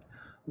fact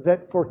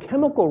that for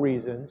chemical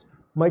reasons,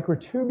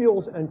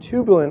 microtubules and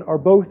tubulin are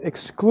both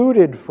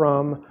excluded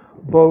from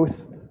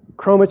both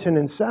chromatin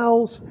in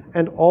cells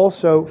and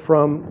also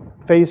from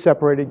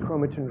phase-separated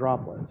chromatin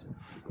droplets.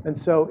 And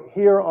so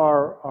here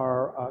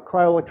are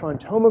cryo-electron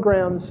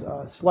tomograms,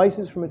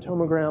 slices from a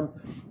tomogram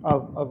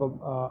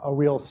of a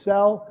real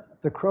cell.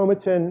 The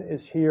chromatin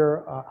is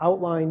here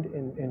outlined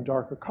in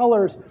darker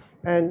colors.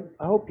 And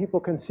I hope people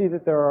can see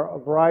that there are a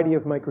variety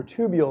of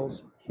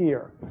microtubules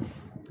here.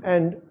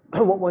 And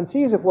what one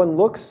sees if one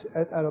looks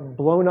at a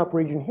blown up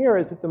region here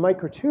is that the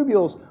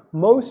microtubules,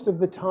 most of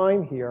the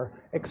time here,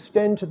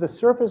 extend to the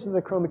surface of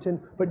the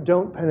chromatin but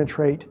don't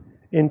penetrate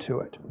into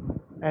it.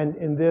 And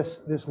in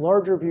this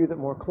larger view that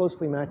more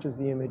closely matches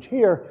the image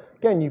here,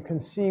 again, you can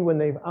see when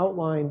they've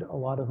outlined a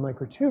lot of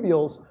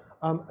microtubules,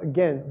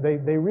 again,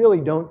 they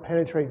really don't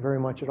penetrate very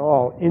much at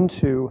all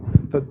into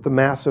the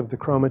mass of the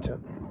chromatin.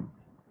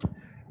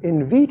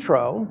 In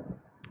vitro,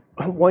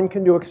 one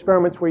can do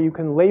experiments where you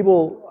can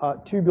label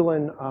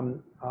tubulin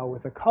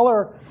with a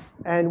color,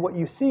 and what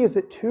you see is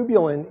that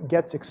tubulin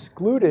gets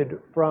excluded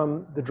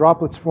from the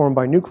droplets formed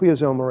by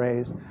nucleosome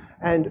arrays.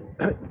 And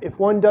if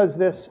one does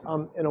this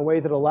in a way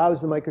that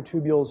allows the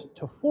microtubules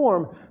to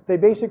form, they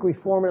basically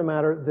form in a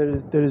manner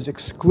that is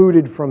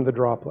excluded from the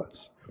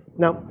droplets.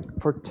 Now,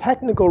 for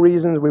technical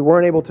reasons, we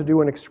weren't able to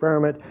do an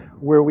experiment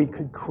where we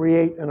could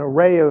create an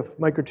array of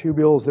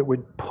microtubules that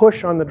would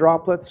push on the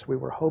droplets. We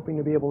were hoping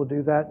to be able to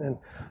do that, and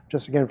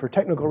just again, for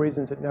technical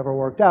reasons, it never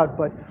worked out.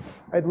 But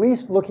at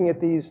least looking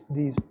at these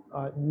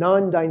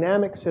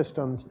non-dynamic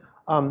systems,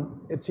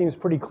 it seems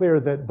pretty clear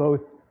that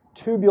both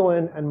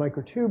tubulin and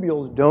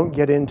microtubules don't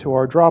get into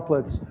our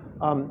droplets,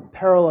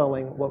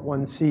 paralleling what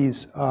one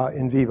sees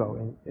in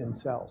vivo in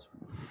cells.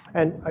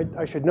 And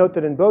I should note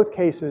that in both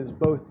cases,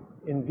 both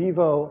in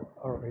vivo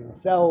or in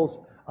cells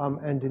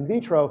and in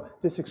vitro,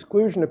 this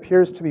exclusion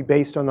appears to be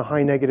based on the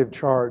high negative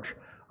charge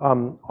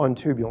on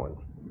tubulin,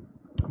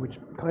 which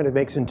kind of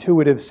makes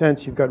intuitive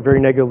sense. You've got very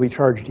negatively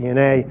charged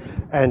DNA,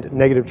 and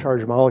negative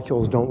charged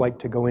molecules don't like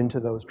to go into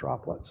those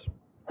droplets.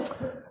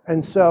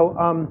 And so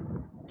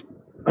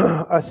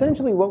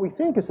essentially what we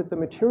think is that the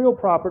material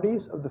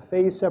properties of the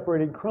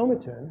phase-separated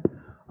chromatin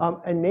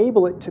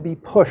enable it to be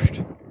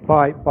pushed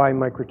by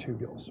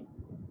microtubules.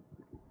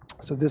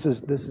 So this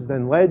is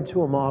then led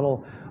to a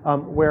model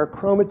where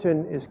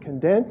chromatin is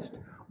condensed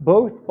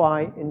both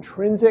by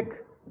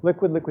intrinsic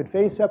liquid-liquid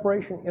phase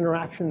separation,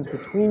 interactions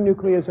between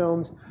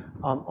nucleosomes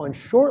on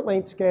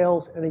short-length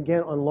scales, and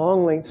again on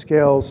long-length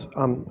scales,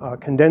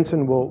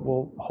 condensin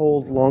will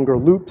hold longer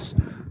loops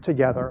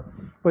together.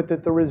 But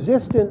that the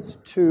resistance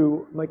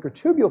to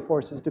microtubule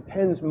forces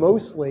depends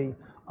mostly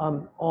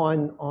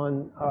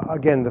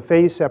again, the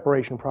phase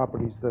separation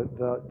properties,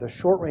 the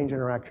short-range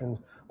interactions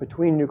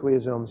between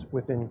nucleosomes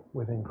within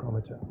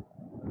chromatin.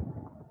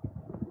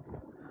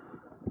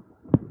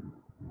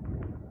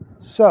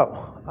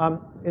 So,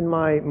 in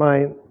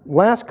my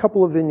last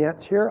couple of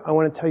vignettes here, I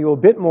want to tell you a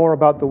bit more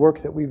about the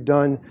work that we've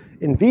done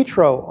in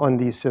vitro on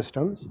these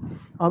systems,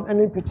 and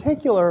in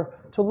particular,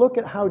 to look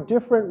at how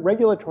different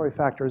regulatory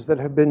factors that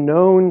have been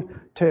known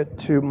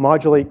to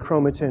modulate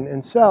chromatin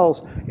in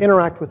cells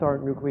interact with our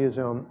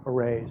nucleosome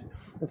arrays.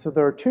 And so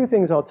there are two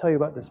things I'll tell you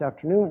about this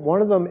afternoon.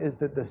 One of them is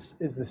that this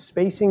is the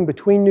spacing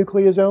between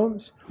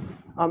nucleosomes,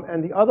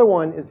 and the other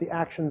one is the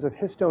actions of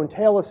histone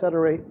tail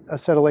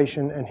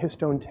acetylation and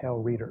histone tail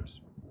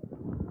readers.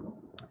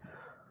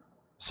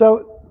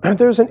 So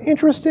there's an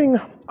interesting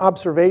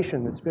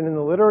observation that's been in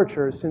the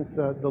literature since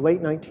the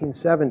late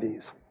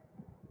 1970s.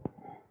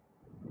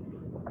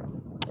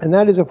 And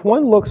that is, if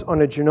one looks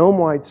on a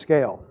genome-wide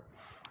scale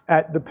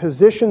at the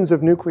positions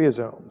of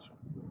nucleosomes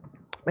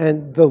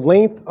and the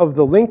length of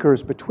the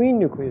linkers between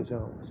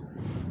nucleosomes,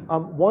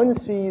 one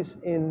sees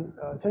in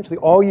essentially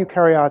all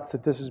eukaryotes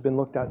that this has been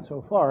looked at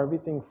so far,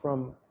 everything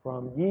from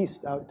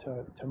yeast out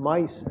to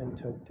mice and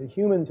to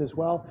humans as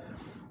well,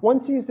 one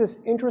sees this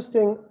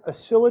interesting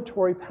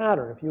oscillatory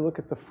pattern. If you look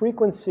at the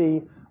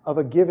frequency of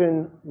a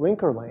given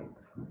linker length,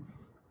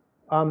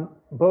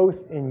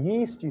 both in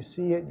yeast, you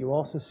see it, you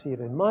also see it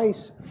in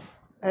mice.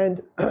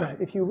 And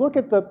if you look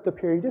at the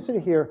periodicity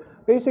here,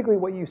 basically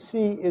what you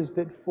see is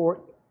that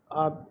for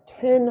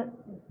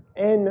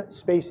 10n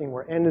spacing,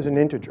 where n is an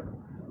integer,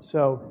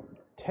 so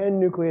 10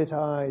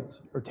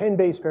 nucleotides, or 10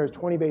 base pairs,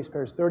 20 base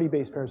pairs, 30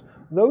 base pairs,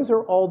 those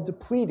are all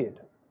depleted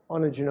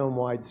on a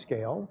genome-wide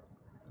scale.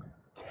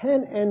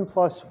 10n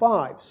plus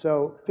 5,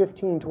 so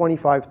 15,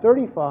 25,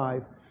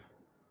 35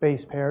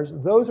 base pairs,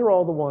 those are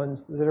all the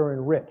ones that are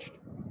enriched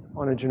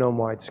on a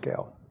genome-wide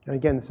scale. And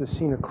again, this is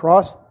seen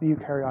across the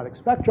eukaryotic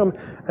spectrum,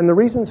 and the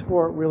reasons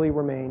for it really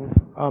remain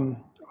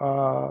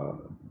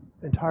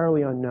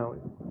entirely unknown.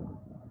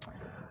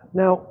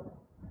 Now,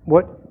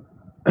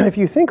 if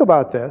you think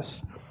about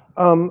this,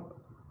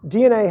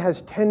 DNA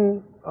has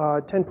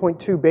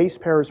 10.2 base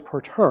pairs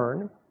per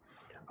turn,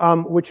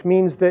 which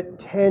means that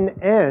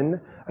 10n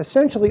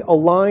essentially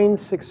aligns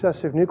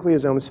successive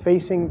nucleosomes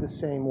facing the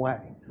same way,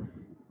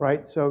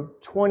 right? So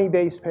 20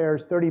 base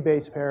pairs, 30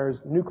 base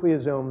pairs,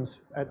 nucleosomes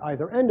at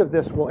either end of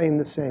this will aim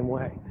the same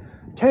way.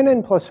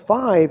 10n plus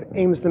 5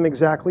 aims them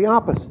exactly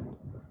opposite.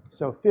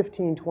 So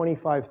 15,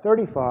 25,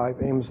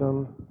 35 aims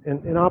them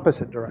in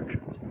opposite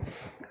directions.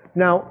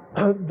 Now,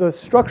 the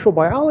structural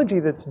biology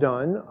that's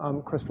done,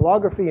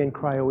 crystallography and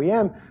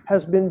cryo-EM,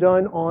 has been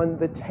done on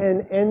the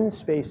 10n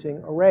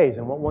spacing arrays.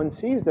 And what one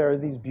sees there are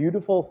these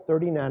beautiful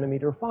 30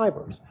 nanometer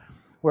fibers,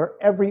 where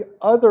every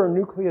other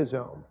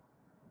nucleosome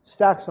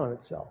stacks on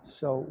itself.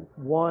 So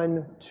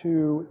 1,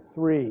 2,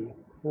 3,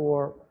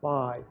 4,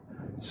 5.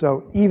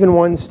 So even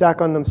ones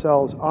stack on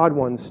themselves, odd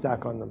ones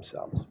stack on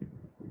themselves.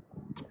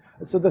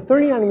 So the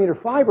 30 nanometer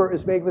fiber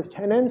is made with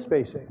 10n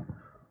spacing.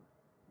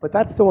 But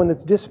that's the one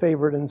that's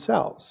disfavored in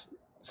cells.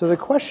 So the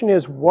question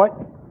is, what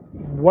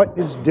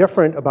is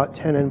different about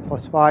 10n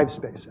plus 5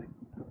 spacing?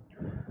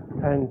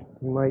 And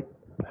you might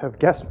have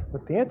guessed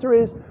what the answer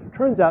is.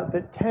 Turns out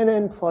that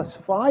 10n plus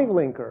 5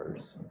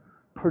 linkers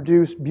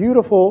produce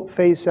beautiful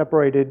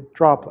phase-separated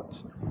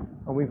droplets.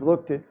 And we've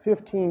looked at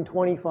 15,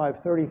 25,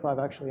 35,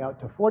 actually out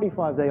to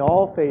 45. They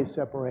all phase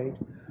separate.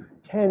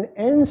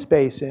 10n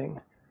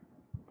spacing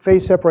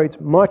phase separates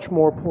much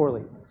more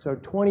poorly. So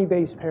 20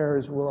 base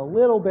pairs will a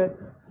little bit,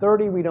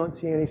 30 we don't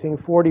see anything,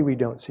 40 we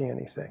don't see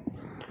anything.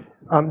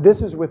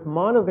 This is with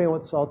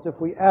monovalent salts. If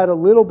we add a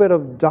little bit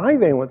of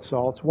divalent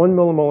salts, 1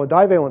 millimolar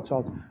divalent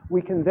salts,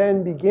 we can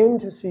then begin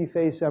to see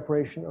phase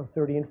separation of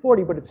 30 and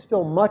 40, but it's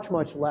still much,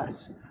 much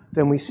less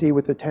than we see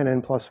with the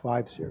 10n plus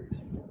 5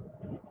 series.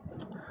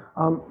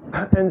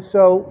 And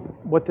so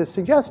what this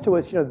suggests to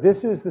us,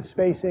 this is the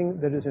spacing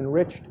that is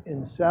enriched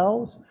in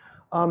cells.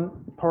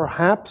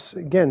 Perhaps,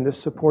 again, this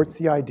supports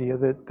the idea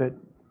that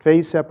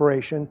phase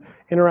separation,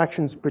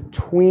 interactions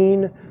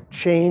between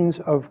chains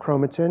of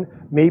chromatin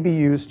may be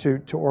used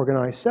to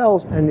organize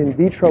cells, and in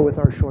vitro with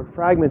our short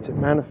fragments, it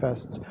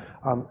manifests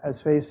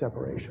as phase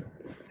separation.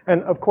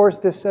 And of course,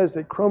 this says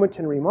that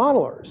chromatin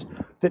remodelers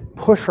that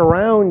push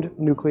around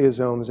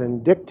nucleosomes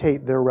and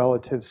dictate their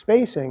relative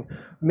spacing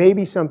may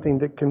be something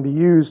that can be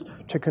used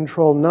to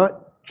control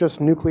not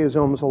just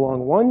nucleosomes along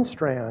one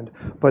strand,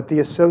 but the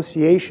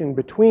association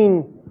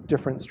between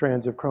different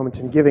strands of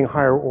chromatin, giving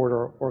higher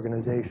order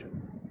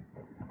organization.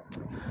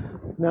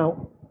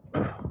 Now,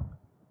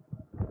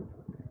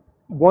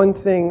 one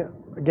thing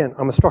again,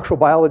 I'm a structural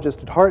biologist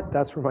at heart.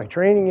 That's where my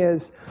training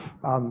is.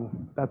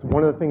 That's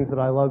one of the things that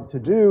I love to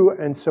do.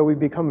 And so we've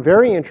become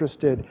very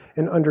interested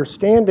in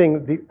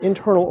understanding the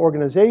internal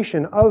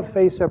organization of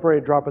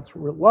phase-separated droplets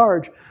writ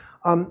large.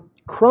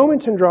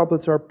 Chromatin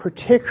droplets are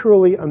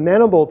particularly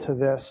amenable to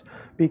this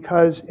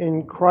because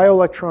in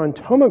cryo-electron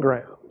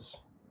tomograms,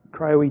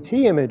 cryo-ET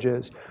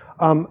images,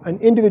 an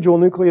individual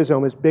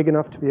nucleosome is big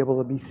enough to be able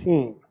to be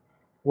seen.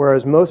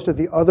 Whereas most of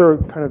the other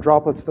kind of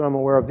droplets that I'm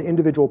aware of, the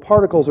individual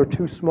particles are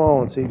too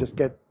small, and so you just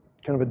get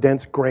kind of a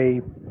dense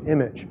gray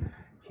image.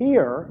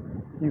 Here,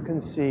 you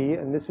can see,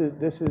 and this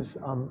is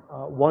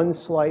one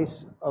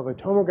slice of a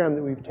tomogram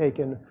that we've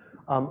taken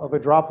of a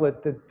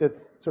droplet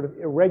that's sort of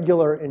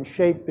irregular in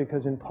shape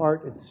because in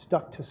part it's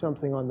stuck to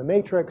something on the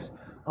matrix,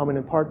 and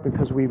in part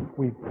because we've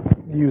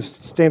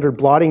used standard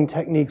blotting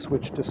techniques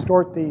which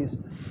distort these.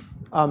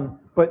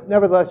 But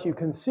nevertheless, you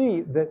can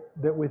see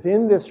that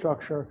within this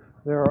structure,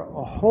 there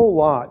are a whole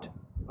lot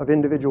of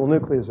individual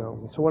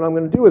nucleosomes. So what I'm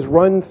going to do is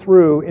run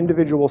through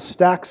individual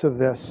stacks of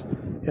this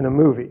in a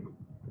movie.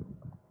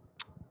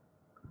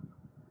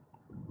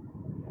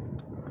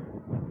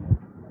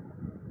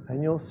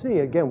 And you'll see,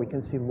 again, we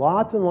can see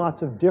lots and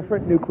lots of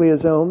different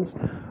nucleosomes.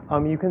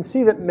 You can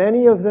see that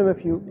many of them,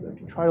 if you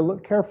try to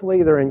look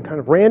carefully, they're in kind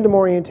of random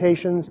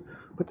orientations,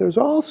 but there's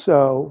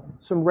also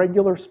some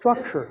regular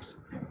structures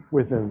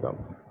within them.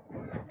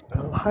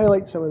 I'll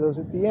highlight some of those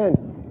at the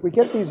end. We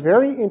get these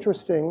very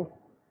interesting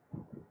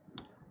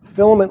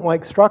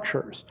filament-like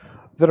structures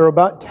that are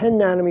about 10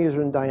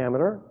 nanometers in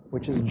diameter,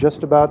 which is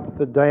just about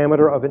the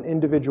diameter of an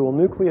individual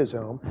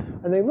nucleosome,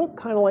 and they look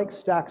kind of like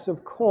stacks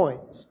of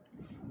coins.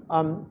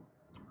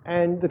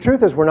 And the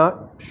truth is we're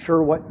not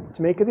sure what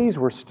to make of these.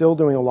 We're still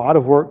doing a lot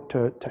of work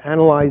to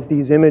analyze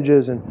these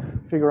images and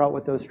figure out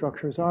what those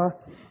structures are.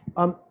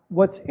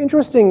 What's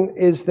interesting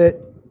is that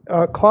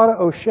Claudia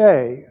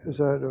O'Shea is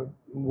a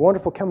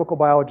wonderful chemical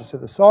biologist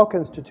at the Salk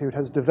Institute,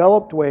 has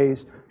developed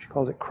ways, she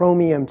calls it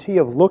Chrome-EMT,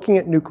 of looking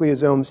at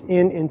nucleosomes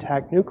in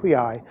intact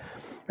nuclei.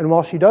 And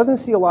while she doesn't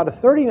see a lot of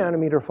 30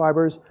 nanometer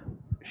fibers,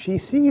 she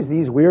sees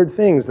these weird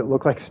things that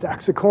look like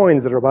stacks of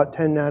coins that are about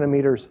 10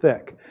 nanometers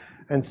thick.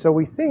 And so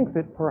we think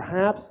that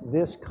perhaps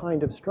this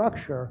kind of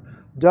structure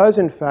does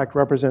in fact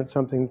represent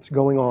something that's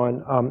going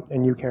on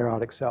in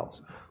eukaryotic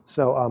cells.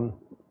 So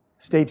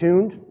stay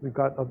tuned. We've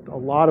got a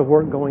lot of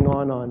work going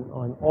on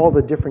all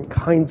the different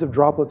kinds of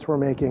droplets we're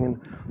making,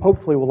 and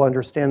hopefully we'll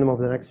understand them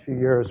over the next few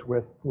years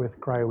with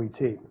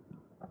cryo-ET.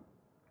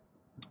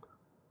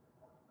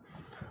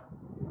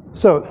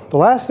 So the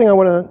last thing I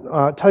want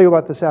to tell you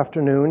about this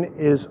afternoon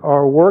is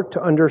our work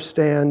to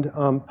understand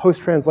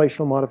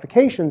post-translational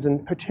modifications,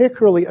 and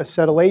particularly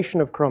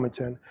acetylation of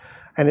chromatin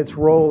and its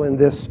role in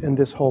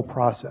this whole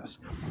process.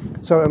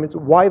 So it's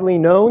widely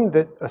known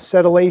that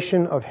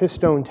acetylation of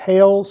histone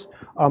tails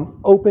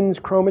opens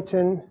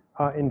chromatin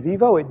in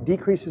vivo. It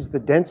decreases the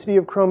density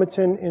of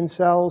chromatin in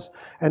cells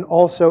and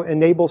also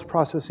enables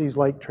processes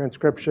like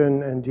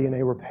transcription and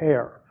DNA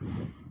repair.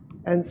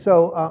 And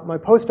so my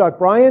postdoc,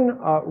 Brian,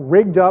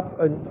 rigged up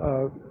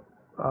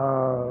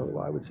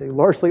I would say,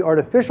 largely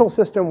artificial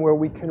system where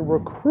we can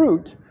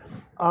recruit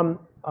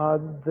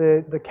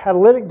the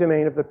catalytic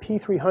domain of the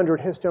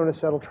P300 histone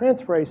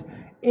acetyltransferase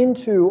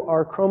into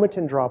our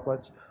chromatin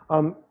droplets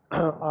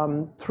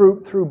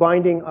through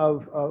binding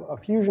of a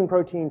fusion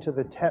protein to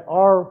the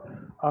TET-R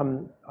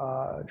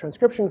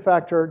transcription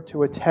factor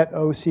to a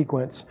TET-O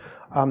sequence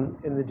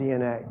in the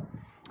DNA.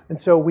 And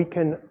so we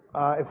can,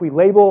 if we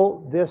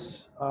label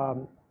this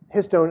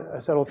histone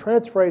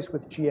acetyltransferase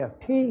with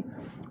GFP,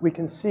 we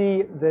can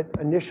see that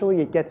initially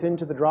it gets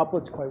into the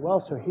droplets quite well.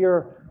 So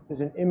here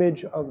is an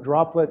image of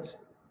droplets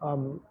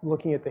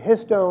looking at the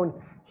histone.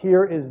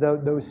 Here is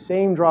those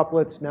same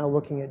droplets now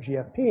looking at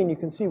GFP, and you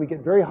can see we get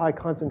very high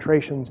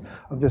concentrations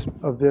of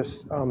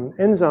this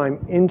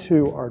enzyme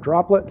into our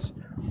droplets.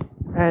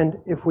 And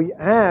if we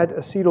add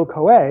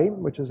acetyl-CoA,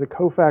 which is a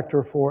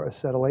cofactor for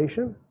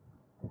acetylation,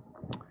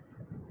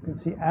 you can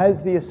see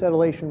as the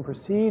acetylation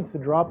proceeds, the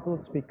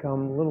droplets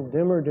become a little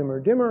dimmer, dimmer,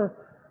 dimmer,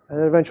 and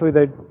then eventually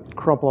they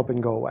crumple up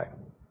and go away.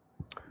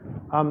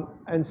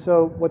 And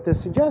so what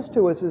this suggests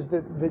to us is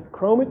that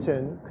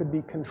chromatin could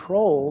be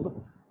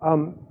controlled,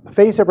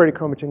 phase-separated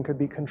chromatin could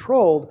be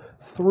controlled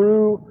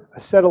through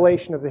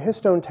acetylation of the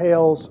histone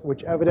tails,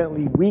 which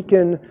evidently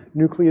weaken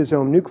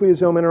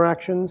nucleosome-nucleosome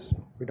interactions.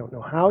 We don't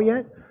know how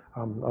yet,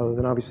 other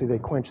than obviously they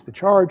quench the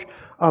charge,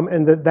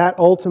 and that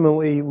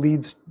ultimately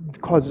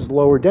causes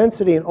lower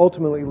density and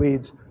ultimately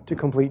leads to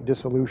complete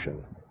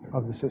dissolution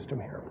of the system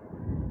here.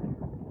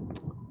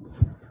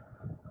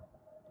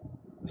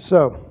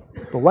 So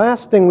the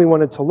last thing we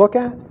wanted to look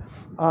at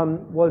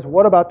was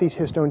what about these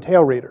histone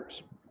tail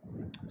readers?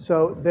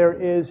 So there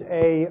is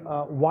a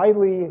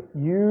widely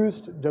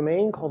used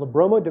domain called a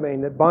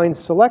bromodomain that binds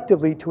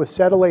selectively to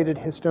acetylated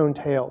histone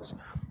tails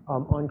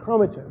on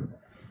chromatin.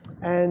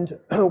 And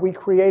we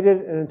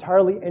created an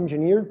entirely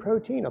engineered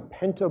protein, a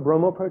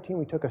pentabromoprotein.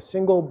 We took a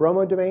single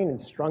bromodomain and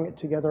strung it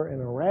together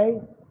in an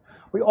array.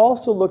 We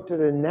also looked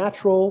at a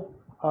natural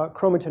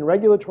chromatin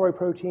regulatory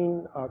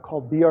protein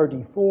called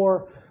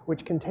BRD4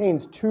 which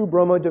contains two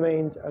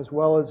bromodomains as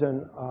well as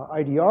an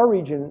IDR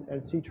region at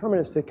its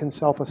C-terminus that can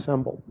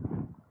self-assemble.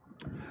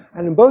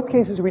 And in both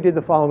cases, we did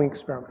the following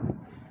experiment.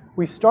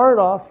 We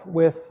started off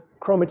with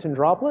chromatin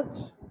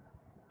droplets.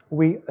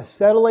 We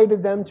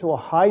acetylated them to a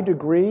high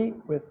degree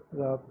with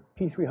the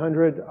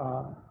P300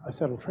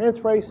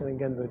 acetyltransferase, and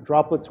again, the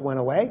droplets went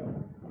away.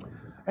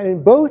 And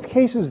in both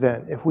cases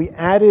then, if we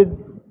added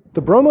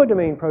the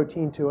bromodomain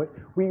protein to it,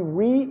 we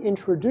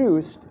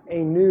reintroduced a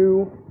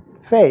new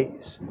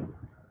phase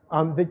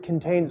that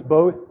contains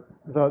both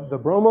the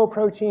bromo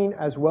protein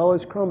as well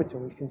as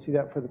chromatin. We can see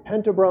that for the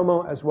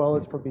pentabromo as well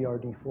as for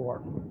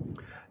BRD4.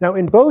 Now,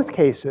 in both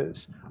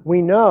cases,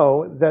 we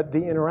know that the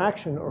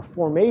interaction or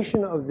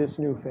formation of this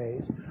new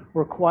phase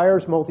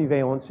requires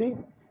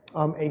multivalency.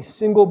 A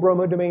single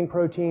bromodomain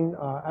protein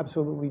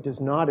absolutely does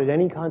not, at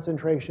any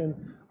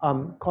concentration,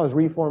 cause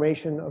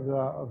reformation of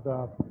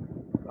the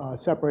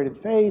separated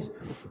phase.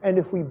 And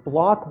if we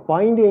block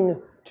binding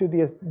to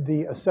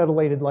the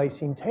acetylated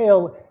lysine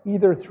tail,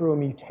 either through a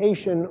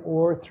mutation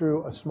or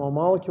through a small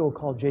molecule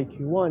called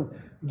JQ1,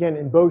 again,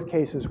 in both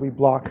cases, we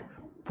block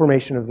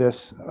formation of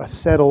this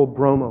acetyl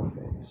bromo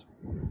phase.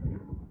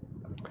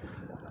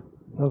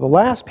 Now, the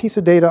last piece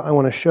of data I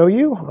want to show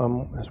you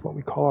is what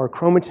we call our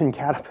chromatin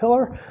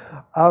caterpillar.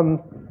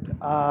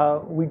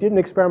 We did an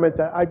experiment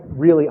that I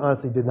really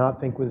honestly did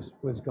not think was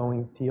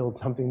going to yield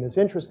something this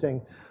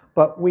interesting.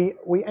 But we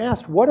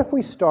asked, what if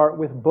we start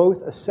with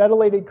both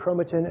acetylated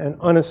chromatin and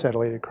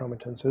unacetylated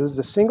chromatin? So this is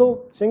a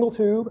single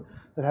tube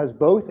that has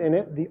both in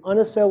it. The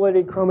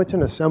unacetylated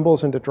chromatin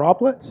assembles into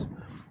droplets.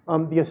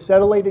 The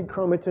acetylated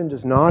chromatin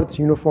does not. It's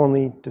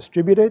uniformly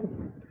distributed.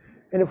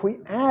 And if we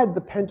add the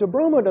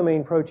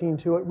pentabromodomain protein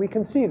to it, we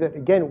can see that,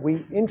 again,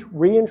 we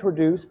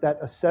reintroduce that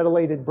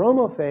acetylated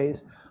bromo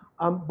phase.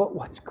 But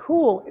what's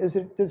cool is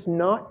it does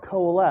not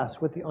coalesce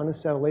with the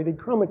unacetylated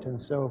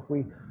chromatin. So if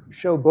we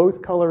show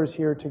both colors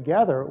here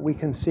together, we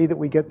can see that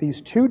we get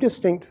these two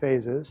distinct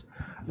phases.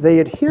 They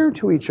adhere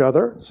to each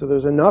other, so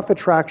there's enough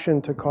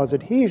attraction to cause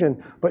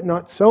adhesion, but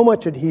not so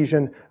much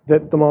adhesion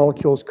that the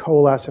molecules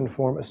coalesce and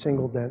form a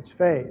single dense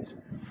phase.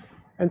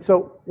 And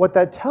so what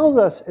that tells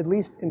us, at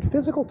least in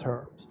physical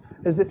terms,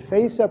 is that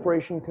phase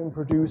separation can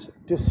produce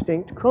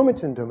distinct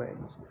chromatin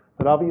domains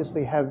that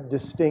obviously have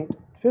distinct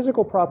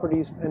physical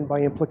properties and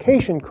by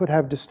implication could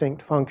have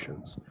distinct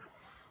functions.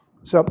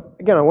 So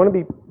again, I want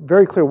to be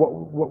very clear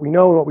what we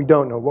know and what we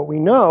don't know. What we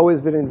know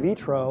is that in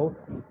vitro,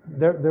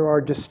 there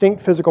are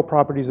distinct physical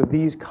properties of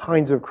these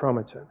kinds of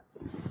chromatin.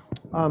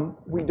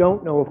 We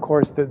don't know, of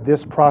course, that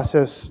this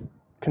process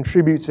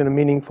contributes in a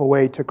meaningful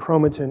way to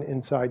chromatin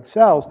inside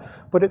cells,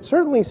 but it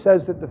certainly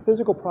says that the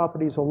physical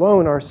properties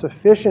alone are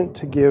sufficient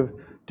to give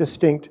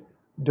distinct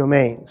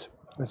domains.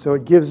 And so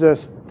it gives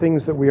us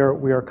things that we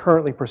are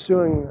currently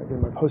pursuing.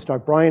 Again, my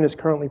postdoc Brian is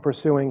currently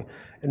pursuing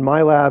in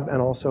my lab,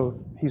 and also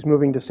he's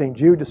moving to St.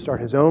 Jude to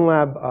start his own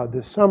lab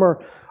this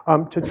summer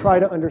to try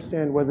to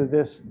understand whether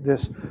this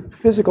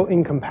physical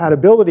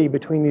incompatibility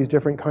between these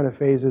different kind of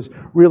phases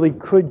really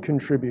could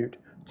contribute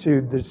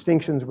to the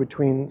distinctions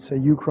between, say,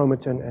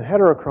 euchromatin and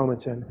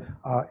heterochromatin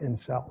in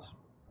cells.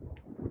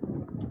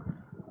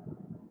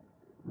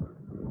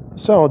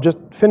 So I'll just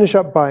finish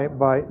up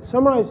by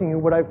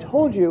summarizing what I've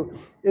told you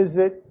is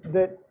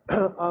that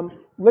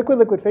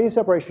liquid-liquid phase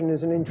separation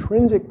is an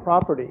intrinsic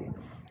property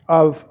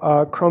of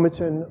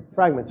chromatin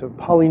fragments, of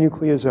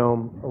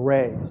polynucleosome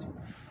arrays.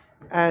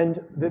 And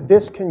that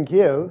this can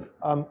give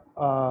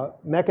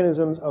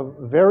mechanisms of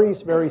very,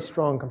 very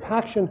strong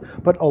compaction,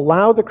 but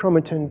allow the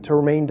chromatin to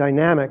remain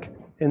dynamic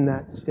in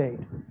that state.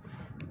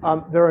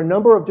 There are a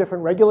number of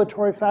different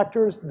regulatory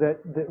factors that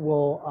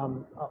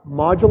will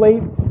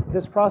modulate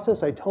this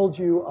process. I told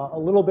you a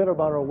little bit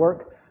about our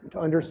work to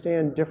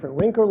understand different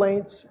linker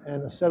lengths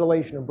and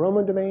acetylation of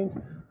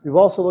bromodomains. We've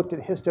also looked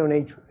at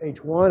histone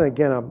H1,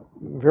 again, a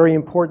very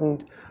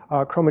important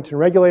chromatin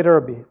regulator.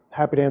 I'd be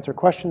happy to answer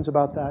questions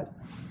about that.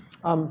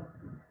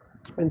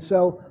 And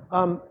so,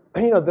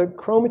 the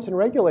chromatin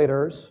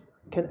regulators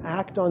can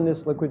act on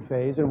this liquid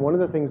phase, and one of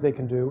the things they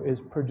can do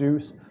is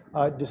produce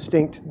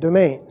distinct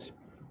domains.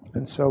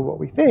 And so what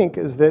we think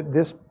is that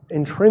this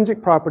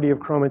intrinsic property of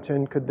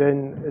chromatin could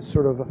then is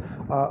sort of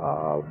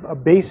a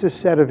basis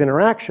set of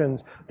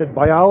interactions that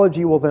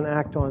biology will then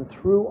act on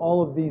through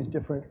all of these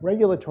different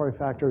regulatory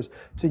factors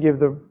to give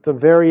the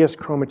various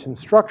chromatin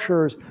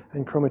structures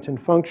and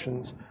chromatin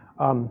functions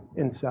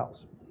in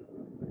cells.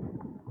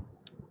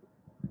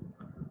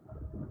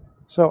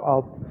 So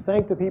I'll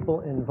thank the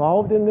people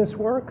involved in this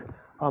work.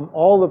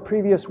 All the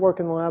previous work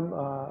in the lab,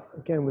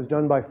 again, was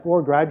done by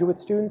 4 graduate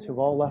students who've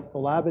all left the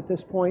lab at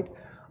this point.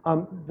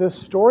 The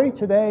story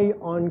today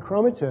on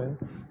chromatin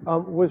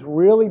was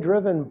really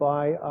driven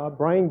by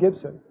Brian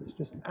Gibson. It's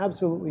just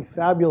absolutely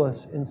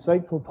fabulous,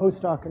 insightful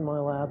postdoc in my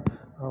lab.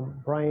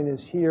 Brian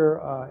is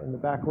here in the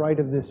back right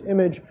of this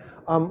image.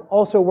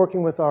 Also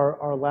working with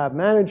our lab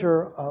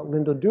manager,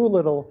 Linda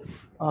Doolittle,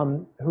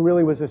 who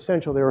really was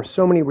essential. There are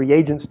so many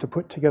reagents to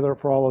put together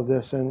for all of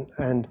this,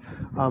 and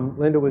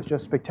Linda was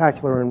just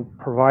spectacular in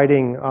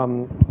providing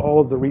all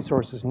of the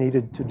resources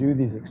needed to do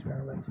these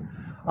experiments.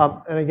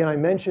 And again, I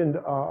mentioned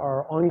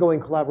our ongoing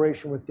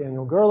collaboration with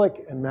Daniel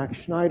Gerlich and Max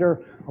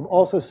Schneider.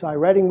 Also, Cy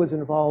Redding was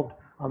involved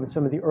in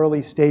some of the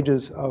early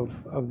stages of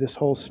this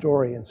whole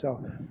story. And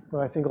so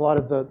I think a lot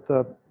of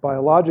the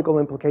biological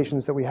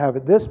implications that we have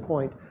at this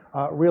point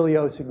really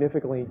owe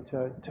significantly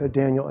to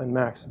Daniel and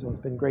Max. So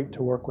it's been great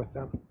to work with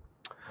them.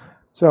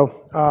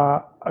 So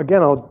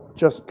again, I'll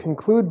just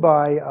conclude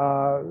by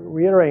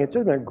reiterating, it's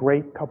just been a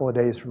great couple of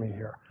days for me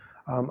here.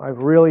 I've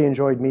really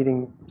enjoyed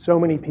meeting so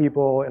many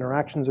people.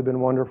 Interactions have been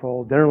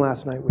wonderful. Dinner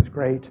last night was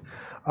great.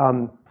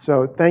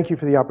 So thank you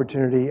for the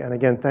opportunity. And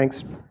again,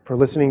 thanks for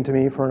listening to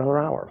me for another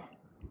hour.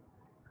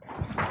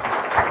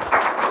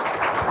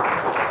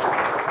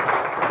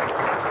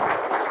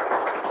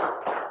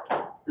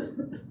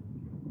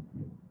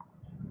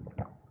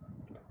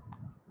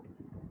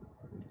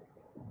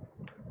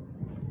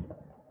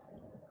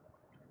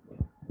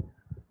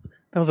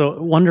 That was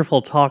a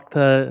wonderful talk.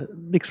 The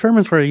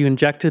experiments where you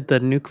injected the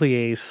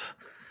nuclease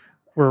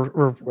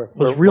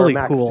was really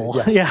cool.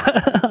 Did,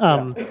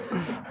 yeah.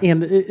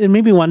 And it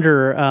made me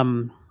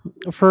wonder,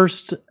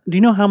 first, do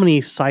you know how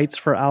many sites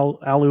for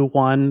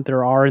ALU1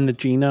 there are in the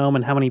genome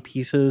and how many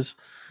pieces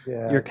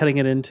you're cutting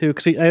it into?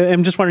 Because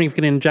I'm just wondering if you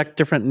can inject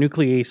different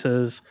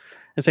nucleases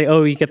and say,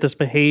 oh, you get this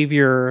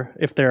behavior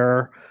if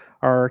there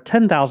are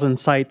 10,000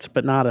 sites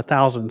but not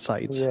 1,000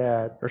 sites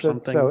or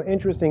something. So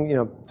interesting,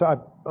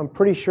 so I'm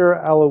pretty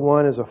sure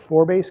ALU1 is a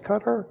 4-base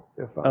cutter.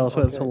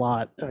 So it's a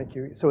lot. Thank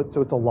you. So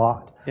it's a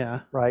lot.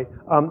 Yeah. Right.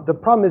 The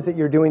problem is that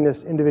you're doing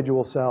this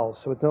individual cells,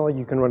 so it's not like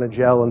you can run a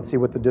gel and see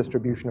what the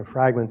distribution of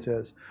fragments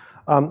is.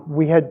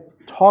 We had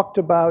talked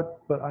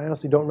about, but I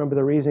honestly don't remember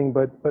the reasoning,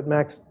 but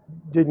Max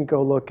didn't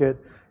go look at,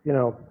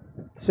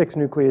 6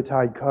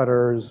 nucleotide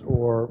cutters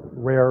or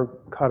rare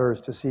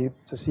cutters to see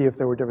if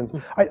there were differences.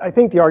 I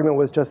think the argument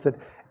was just that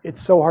it's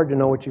so hard to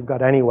know what you've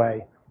got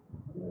anyway.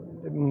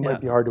 It might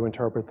be hard to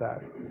interpret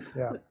that.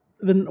 Yeah.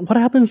 Then what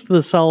happens to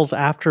the cells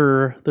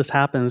after this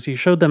happens? You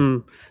showed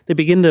them, they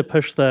begin to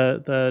push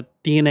the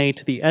DNA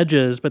to the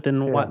edges, but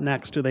then what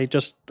next? Do they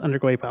just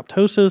undergo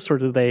apoptosis, or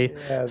do they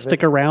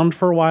stick around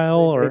for a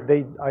while?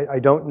 I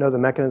don't know the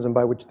mechanism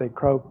by which they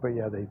croak, but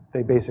yeah,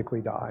 they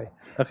basically die.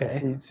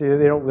 Okay. See,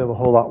 they don't live a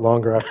whole lot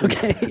longer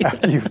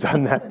after you've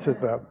done that to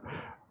them.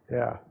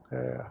 Yeah.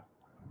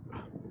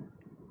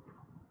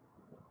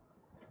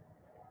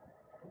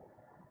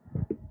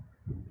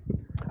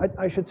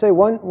 I should say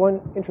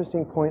one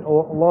interesting point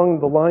along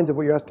the lines of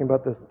what you're asking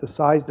about the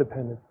size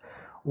dependence.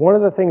 One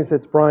of the things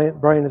that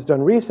Brian has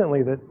done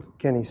recently that,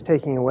 again, he's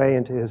taking away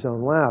into his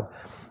own lab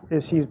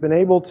is he's been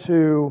able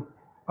to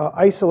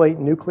isolate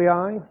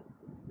nuclei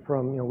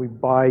from, we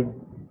buy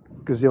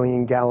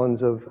gazillion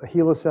gallons of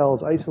HeLa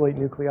cells, isolate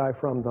nuclei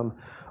from them,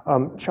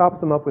 chop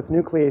them up with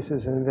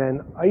nucleases, and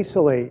then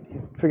isolate,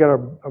 figure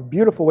out a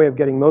beautiful way of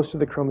getting most of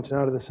the chromatin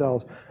out of the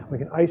cells. He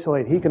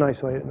can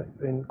isolate it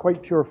in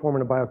quite pure form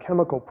in a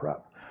biochemical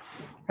prep.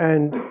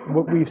 And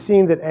what we've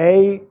seen that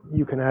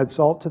you can add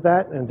salt to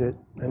that and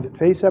it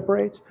phase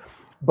separates,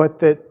 but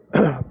that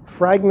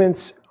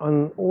fragments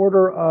on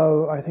order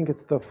of, I think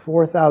it's the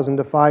 4,000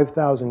 to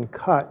 5,000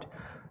 cut,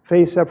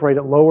 phase separate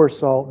at lower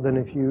salt than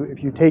if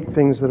you take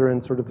things that are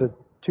in sort of the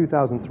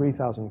 2,000,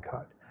 3,000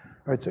 cut.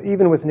 All right, so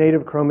even with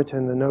native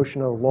chromatin, the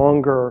notion of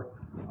longer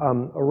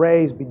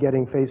arrays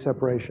begetting phase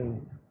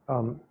separation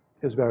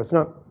is better. It's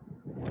not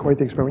quite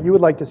the experiment you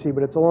would like to see,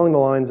 but it's along the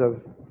lines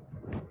of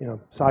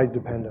size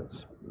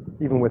dependence,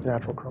 even with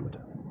natural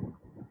chromatin.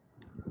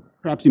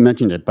 Perhaps you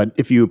mentioned it, but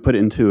if you put it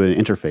into an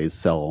interphase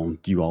cell,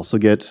 do you also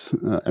get,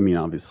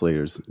 obviously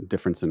there's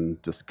difference in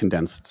just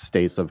condensed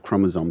states of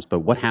chromosomes, but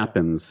what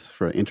happens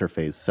for an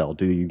interphase cell?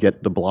 Do you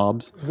get the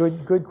blobs?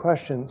 Good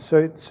question.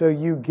 So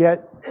you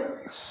get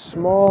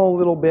small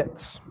little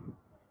bits,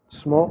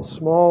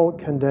 small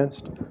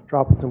condensed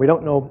droplets, and we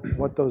don't know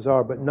what those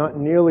are, but not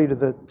nearly to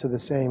the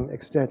same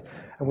extent.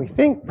 And we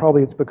think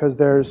probably it's because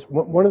there's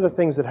one of the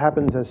things that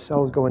happens as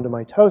cells go into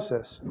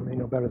mitosis, you may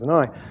know better than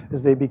I,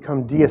 is they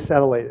become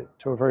deacetylated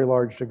to a very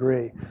large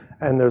degree,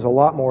 and there's a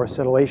lot more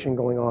acetylation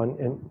going on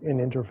in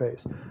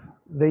interphase.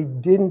 They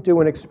didn't do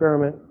an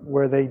experiment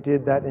where they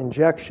did that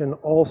injection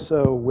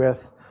also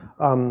with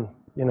an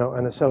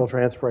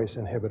acetyltransferase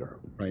inhibitor.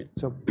 Right.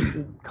 So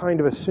we kind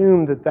of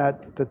assume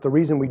that the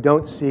reason we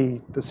don't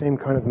see the same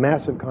kind of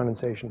massive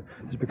condensation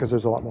is because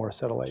there's a lot more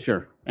acetylation.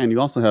 Sure. And you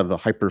also have the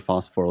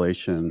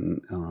hyperphosphorylation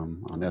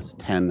on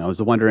S10. I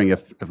was wondering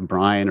if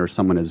Brian or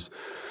someone has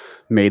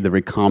made the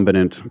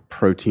recombinant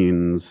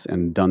proteins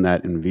and done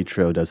that in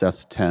vitro. Does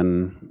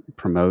S10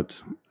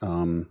 promote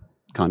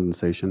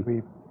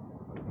condensation?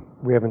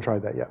 We haven't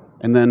tried that yet.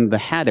 And then the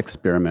HAD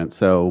experiment.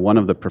 So one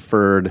of the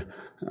preferred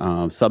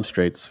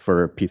substrates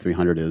for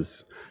P300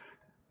 is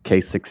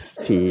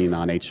K16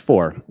 on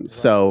H4.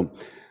 So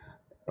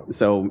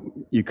So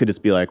you could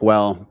just be like,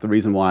 well, the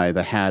reason why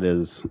the hat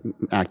is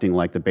acting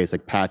like the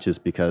basic patch is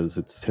because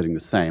it's hitting the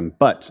same.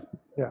 But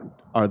Yeah.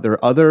 are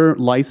there other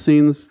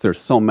lysines? There's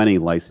so many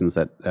lysines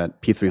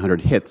that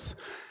P300 hits.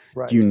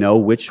 Right. Do you know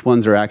which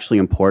ones are actually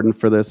important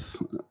for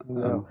this?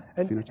 No.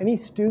 And any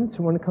students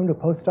who want to come to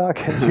postdoc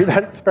and do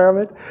that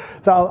experiment?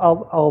 So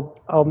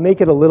I'll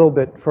make it a little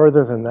bit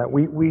further than that.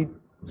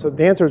 So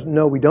the answer is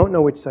no, we don't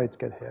know which sites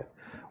get hit.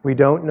 We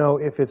don't know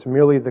if it's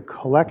merely the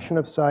collection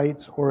of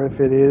sites or if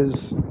it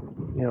is,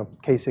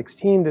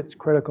 K16 that's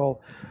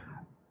critical.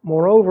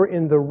 Moreover,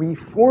 in the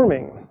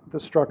reforming the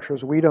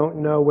structures, we don't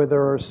know whether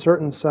there are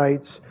certain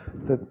sites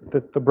that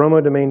the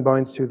bromodomain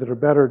binds to that are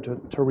better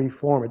to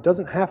reform. It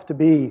doesn't have to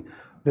be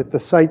that the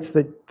sites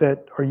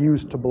that are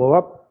used to blow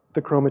up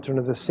the chromatin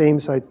are the same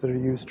sites that are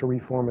used to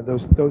reform it.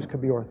 Those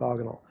could be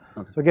orthogonal.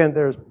 Okay. So again,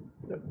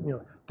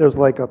 there's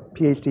like a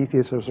PhD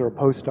thesis or a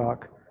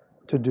postdoc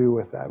to do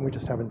with that, and we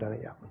just haven't done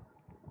it yet.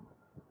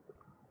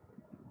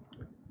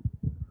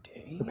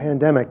 The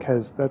pandemic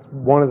that's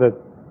one of the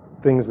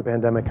things the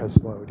pandemic has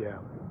slowed, yeah.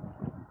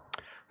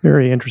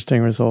 Very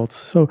interesting results.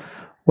 So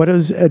what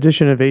does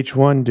addition of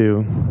H1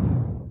 do?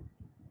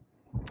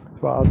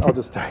 Well, I'll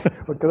just tell you,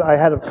 because I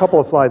had a couple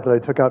of slides that I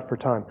took out for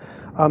time.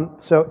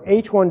 So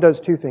H1 does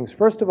two things.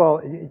 First of all,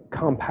 it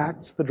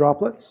compacts the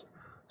droplets.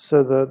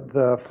 So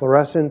the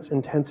fluorescence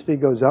intensity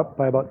goes up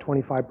by about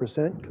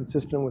 25%,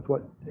 consistent with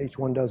what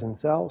H1 does in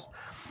cells.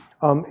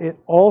 It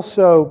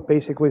also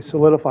basically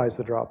solidifies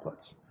the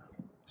droplets.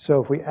 So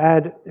if we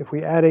add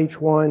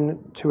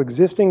H1 to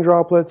existing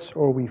droplets,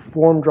 or we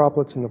form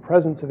droplets in the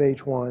presence of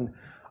H1,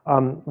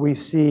 we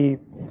see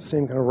the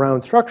same kind of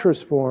round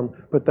structures form,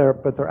 but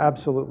they're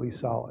absolutely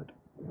solid.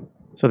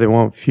 So they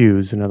won't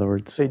fuse, in other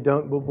words. They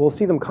don't. We'll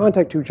see them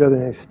contact to each other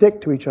and they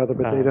stick to each other,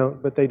 but they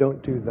don't. But they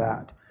don't do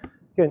that.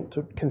 Again,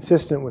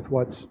 consistent with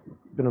what's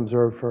been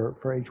observed for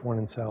H1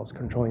 in cells,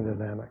 controlling the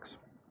dynamics.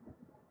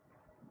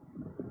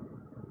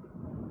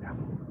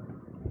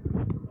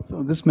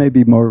 So this may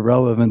be more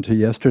relevant to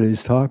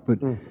yesterday's talk, but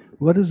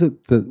what is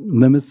it that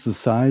limits the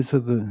size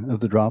of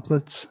the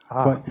droplets?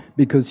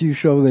 Because you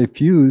show they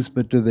fuse,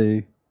 but do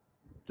they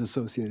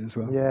dissociate as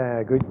well?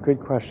 Yeah, good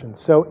question.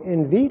 So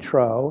in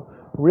vitro,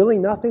 really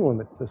nothing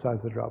limits the size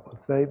of the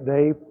droplets.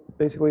 They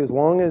basically, as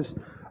long as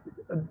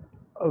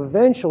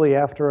eventually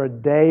after a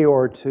day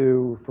or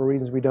two, for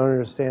reasons we don't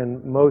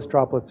understand, most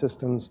droplet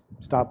systems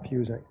stop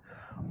fusing.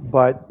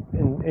 But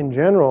in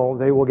general,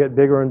 they will get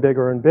bigger and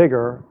bigger and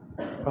bigger.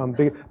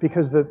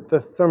 Because the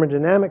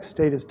thermodynamic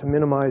state is to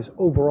minimize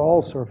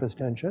overall surface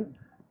tension,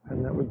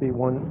 and that would be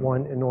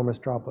one enormous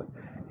droplet.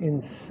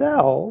 In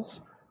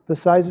cells, the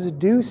sizes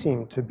do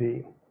seem to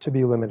be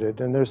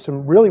limited, and there's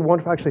some really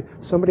wonderful. Actually,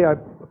 somebody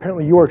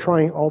apparently you are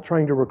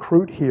trying to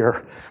recruit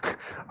here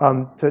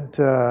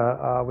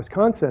to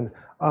Wisconsin.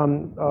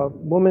 A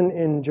woman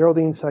in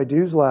Geraldine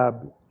Saidou's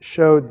lab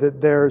showed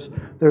that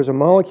there's a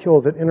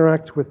molecule that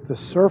interacts with the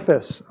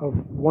surface of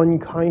one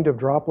kind of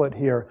droplet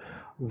here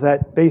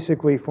that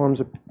basically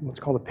forms what's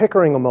called a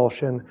Pickering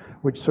emulsion,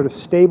 which sort of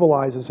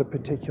stabilizes a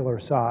particular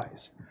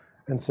size.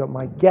 And so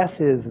my guess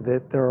is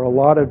that there are a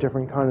lot of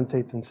different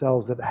condensates in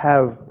cells that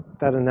have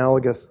that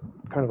analogous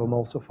kind of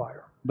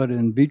emulsifier. But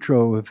in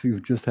vitro, if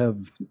you just have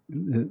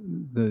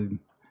the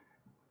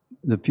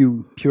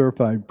few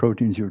purified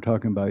proteins you were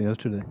talking about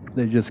yesterday,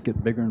 they just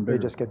get bigger and bigger.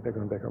 They just get bigger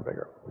and bigger and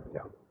bigger.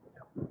 Yeah.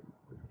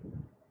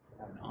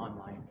 An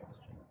online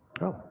question.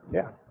 Oh,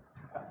 yeah.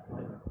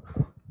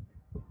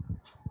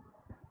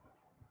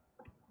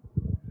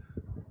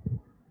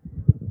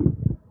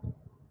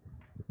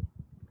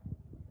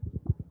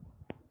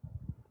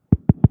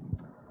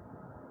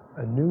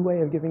 A new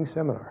way of giving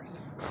seminars.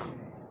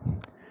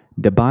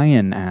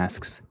 Debayan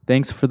asks,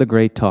 thanks for the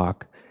great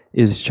talk.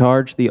 Is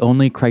charge the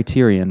only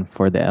criterion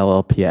for the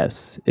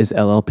LLPS? Is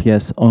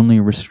LLPS only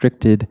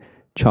restricted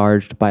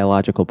charged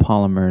biological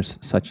polymers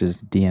such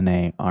as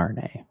DNA,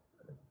 RNA?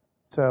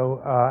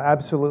 So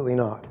absolutely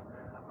not.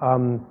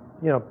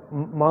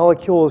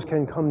 Molecules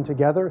can come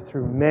together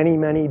through many,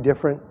 many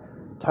different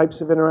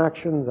types of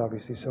interactions.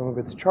 Obviously, some of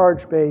it's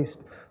charge-based,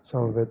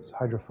 some of it's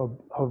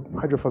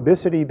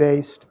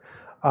hydrophobicity-based.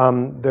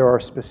 There are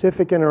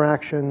specific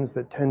interactions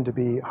that tend to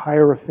be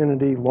higher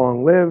affinity,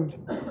 long-lived.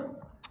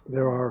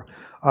 There are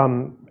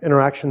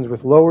interactions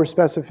with lower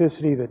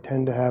specificity that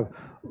tend to have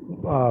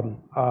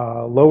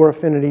lower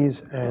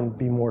affinities and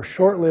be more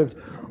short-lived.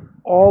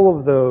 All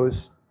of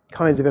those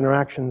kinds of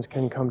interactions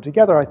can come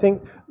together. I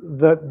think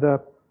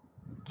the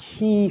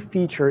key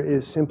feature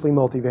is simply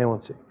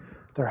multivalency.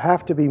 There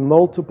have to be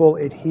multiple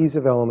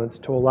adhesive elements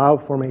to allow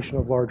formation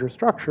of larger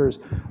structures,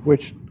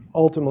 which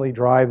ultimately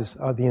drives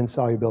the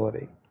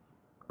insolubility.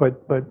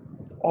 But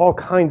all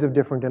kinds of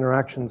different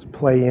interactions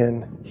play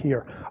in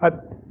here.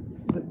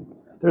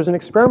 There's an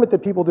experiment that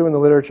people do in the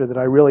literature that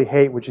I really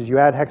hate, which is you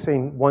add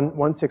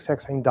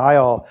 1,6-hexane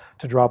diol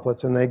to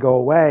droplets and they go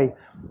away.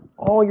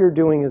 All you're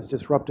doing is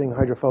disrupting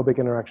hydrophobic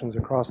interactions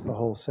across the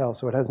whole cell.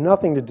 So it has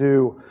nothing to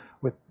do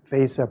with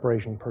phase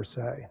separation per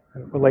se.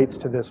 And it relates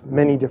to this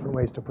many different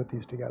ways to put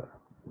these together.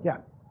 Yeah.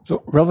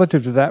 So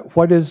relative to that,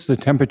 what is the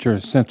temperature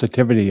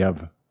sensitivity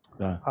of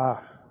the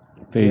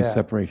phase yeah.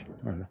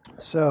 separation?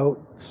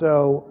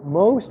 So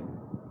most,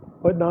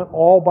 but not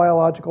all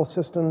biological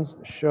systems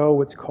show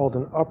what's called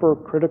an upper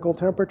critical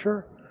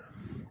temperature.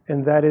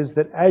 And that is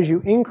that as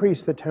you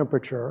increase the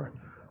temperature,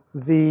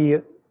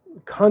 the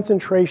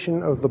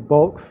concentration of the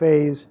bulk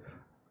phase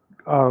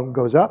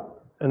goes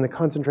up, and the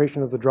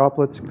concentration of the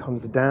droplets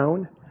comes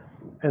down.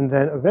 And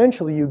then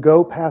eventually you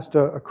go past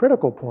a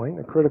critical point,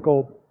 a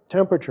critical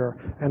temperature,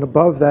 and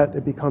above that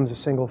it becomes a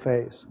single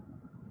phase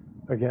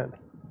again.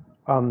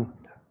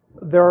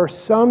 There are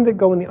some that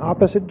go in the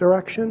opposite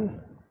direction,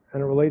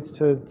 and it relates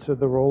to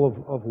the role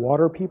of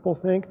water, people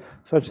think,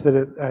 such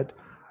that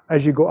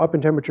as you go up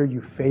in temperature,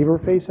 you favor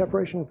phase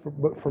separation.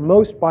 But for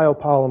most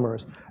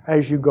biopolymers,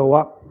 as you go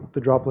up, the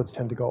droplets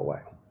tend to go away.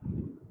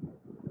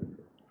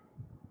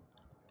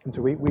 And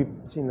so we've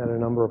seen that in a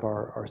number of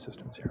our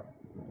systems here.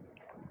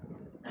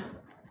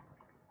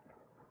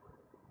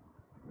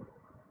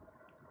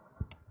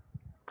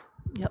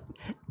 Yep.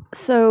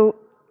 So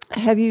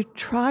have you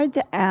tried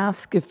to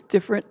ask if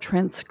different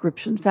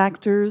transcription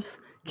factors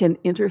can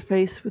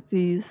interface with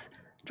these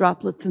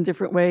droplets in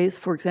different ways?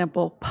 For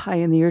example,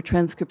 pioneer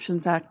transcription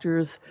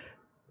factors.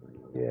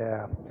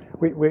 Yeah,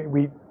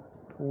 we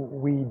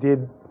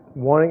did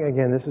one,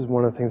 again, this is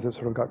one of the things that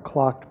sort of got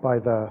clocked by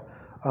the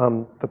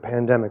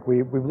pandemic.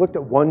 We've looked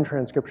at one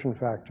transcription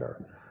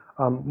factor.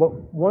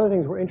 One of the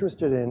things we're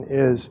interested in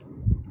is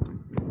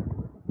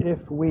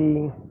if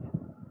we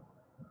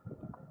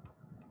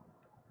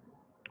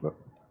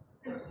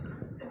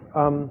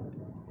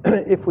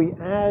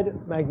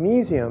add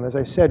magnesium, as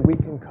I said, we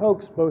can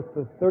coax both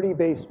the 30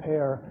 base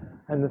pair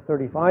and the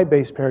 35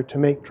 base pair to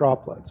make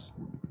droplets,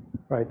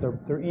 right?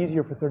 They're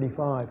easier for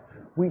 35.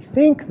 We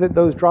think that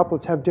those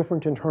droplets have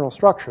different internal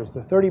structures.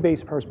 The 30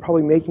 base pair is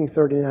probably making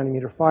 30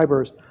 nanometer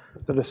fibers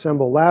that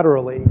assemble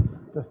laterally.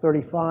 The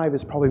 35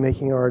 is probably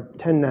making our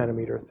 10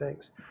 nanometer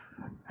things.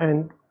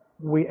 And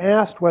we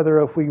asked whether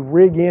if we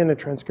rig in a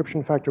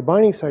transcription factor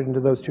binding site into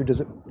those two,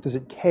 does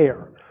it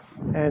care?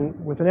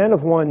 And with an N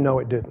of 1, no,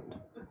 it didn't,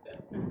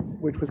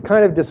 which was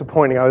kind of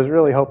disappointing. I was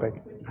really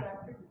hoping.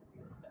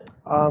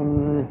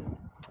 One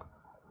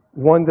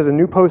that a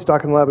new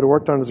postdoc in the lab had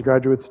worked on as a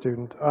graduate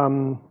student.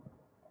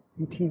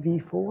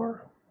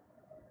 ETV4?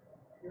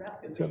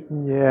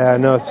 Yeah,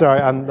 no, sorry.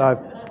 I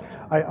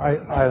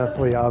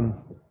honestly, it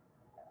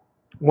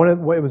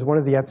was one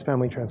of the ETS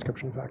family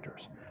transcription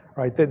factors,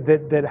 right?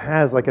 That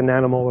has like a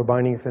nanomolar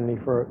binding affinity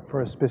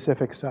for a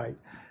specific site.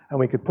 And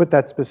we could put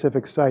that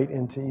specific site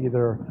into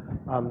either,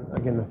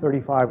 again, the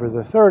 35 or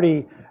the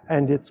 30,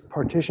 and its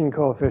partition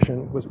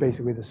coefficient was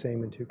basically the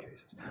same in two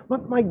cases.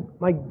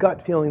 My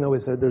gut feeling, though,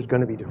 is that there's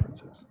going to be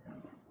differences,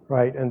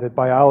 right? And that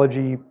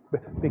biology,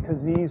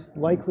 because these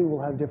likely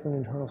will have different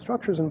internal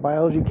structures, and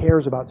biology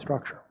cares about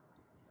structure.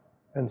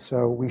 And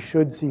so we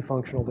should see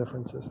functional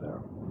differences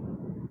there.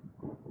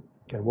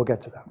 Okay, we'll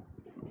get to that.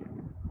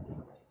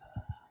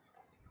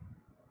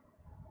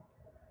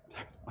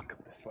 I'll go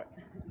this way.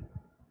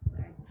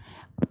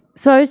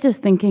 So I was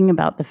just thinking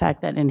about the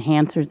fact that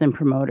enhancers and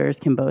promoters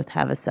can both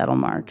have acetyl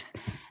marks,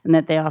 and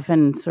that they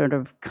often sort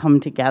of come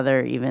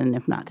together, even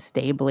if not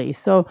stably.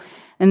 So,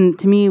 and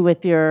to me,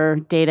 with your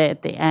data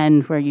at the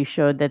end, where you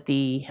showed that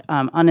the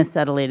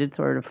unacetylated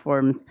sort of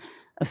forms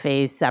a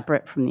phase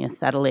separate from the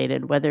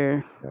acetylated,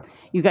 whether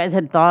you guys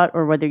had thought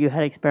or whether you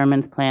had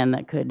experiments planned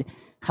that could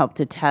help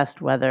to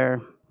test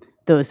whether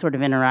those sort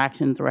of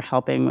interactions were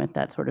helping with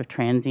that sort of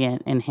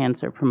transient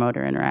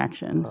enhancer-promoter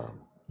interactions.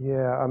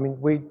 Yeah, I mean,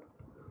 we've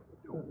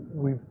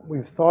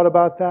thought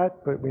about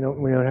that, but we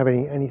don't have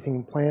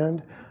anything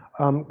planned.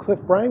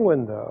 Cliff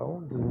Brangwyn,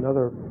 though, is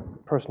another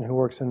person who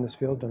works in this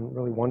field, done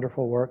really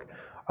wonderful work.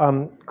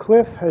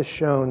 Cliff has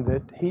shown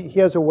that he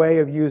has a way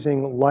of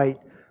using light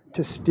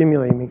to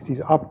stimulate, makes these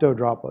opto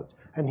droplets.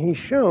 And he's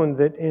shown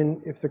that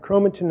if the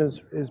chromatin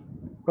is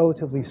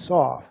relatively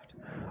soft,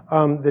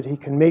 that he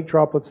can make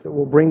droplets that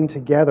will bring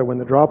together, when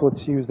the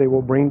droplets fuse, they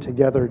will bring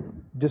together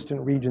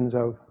distant regions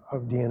of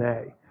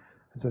DNA.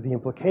 And so the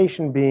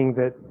implication being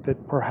that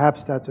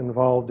perhaps that's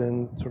involved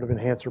in sort of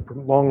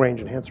long-range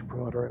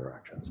enhancer-promoter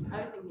interactions. I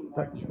was thinking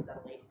more of the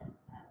acetylation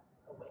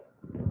as a way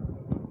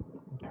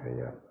Okay,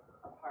 yeah.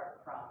 apart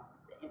from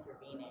the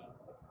intervening,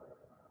 which was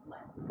less.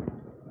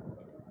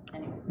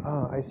 Anyway.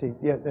 Ah, I see.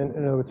 Yeah,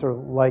 and it's sort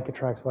of like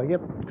attracts like.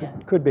 Yep,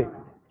 could be.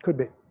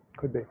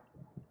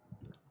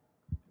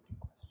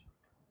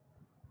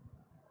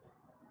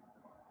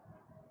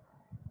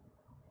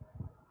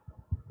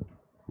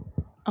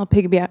 I'll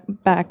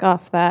piggyback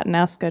off that and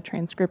ask a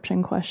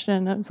transcription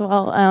question as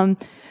well.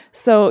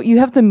 So you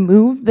have to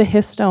move the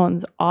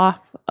histones off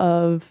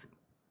of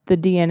the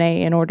DNA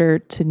in order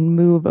to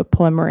move a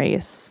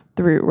polymerase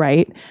through,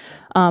 right?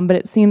 But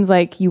it seems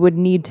like you would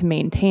need to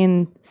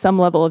maintain some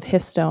level of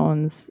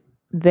histones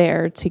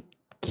there to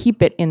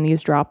keep it in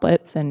these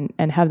droplets and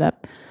have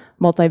that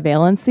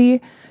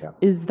multivalency. Yeah.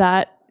 Is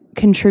that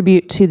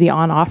contribute to the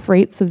on-off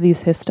rates of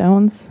these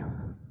histones?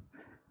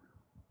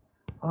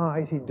 Ah,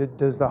 I see.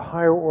 Does the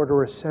higher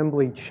order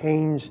assembly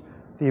change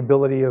the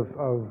ability of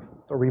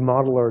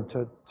remodeler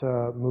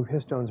to move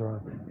histones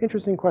around?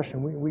 Interesting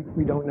question.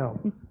 We don't know.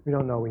 We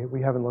don't know.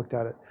 We haven't looked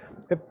at it.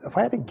 If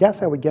I had to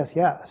guess, I would guess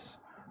yes,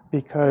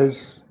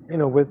 because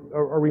with a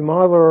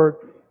remodeler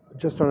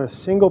just on a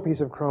single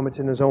piece of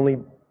chromatin is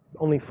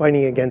only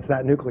fighting against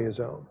that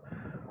nucleosome.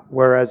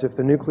 Whereas if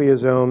the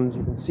nucleosomes,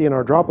 you can see in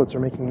our droplets, are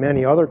making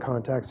many other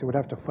contacts, it would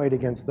have to fight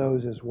against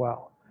those as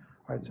well.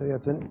 All right, so yeah,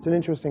 it's an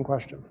interesting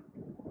question.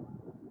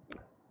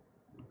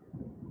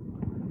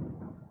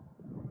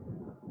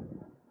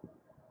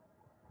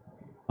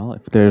 Well,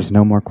 if there's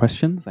no more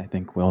questions, I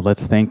think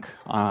let's thank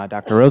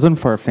Dr. Rosen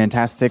for a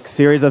fantastic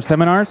series of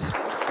seminars.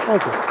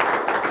 Thank you.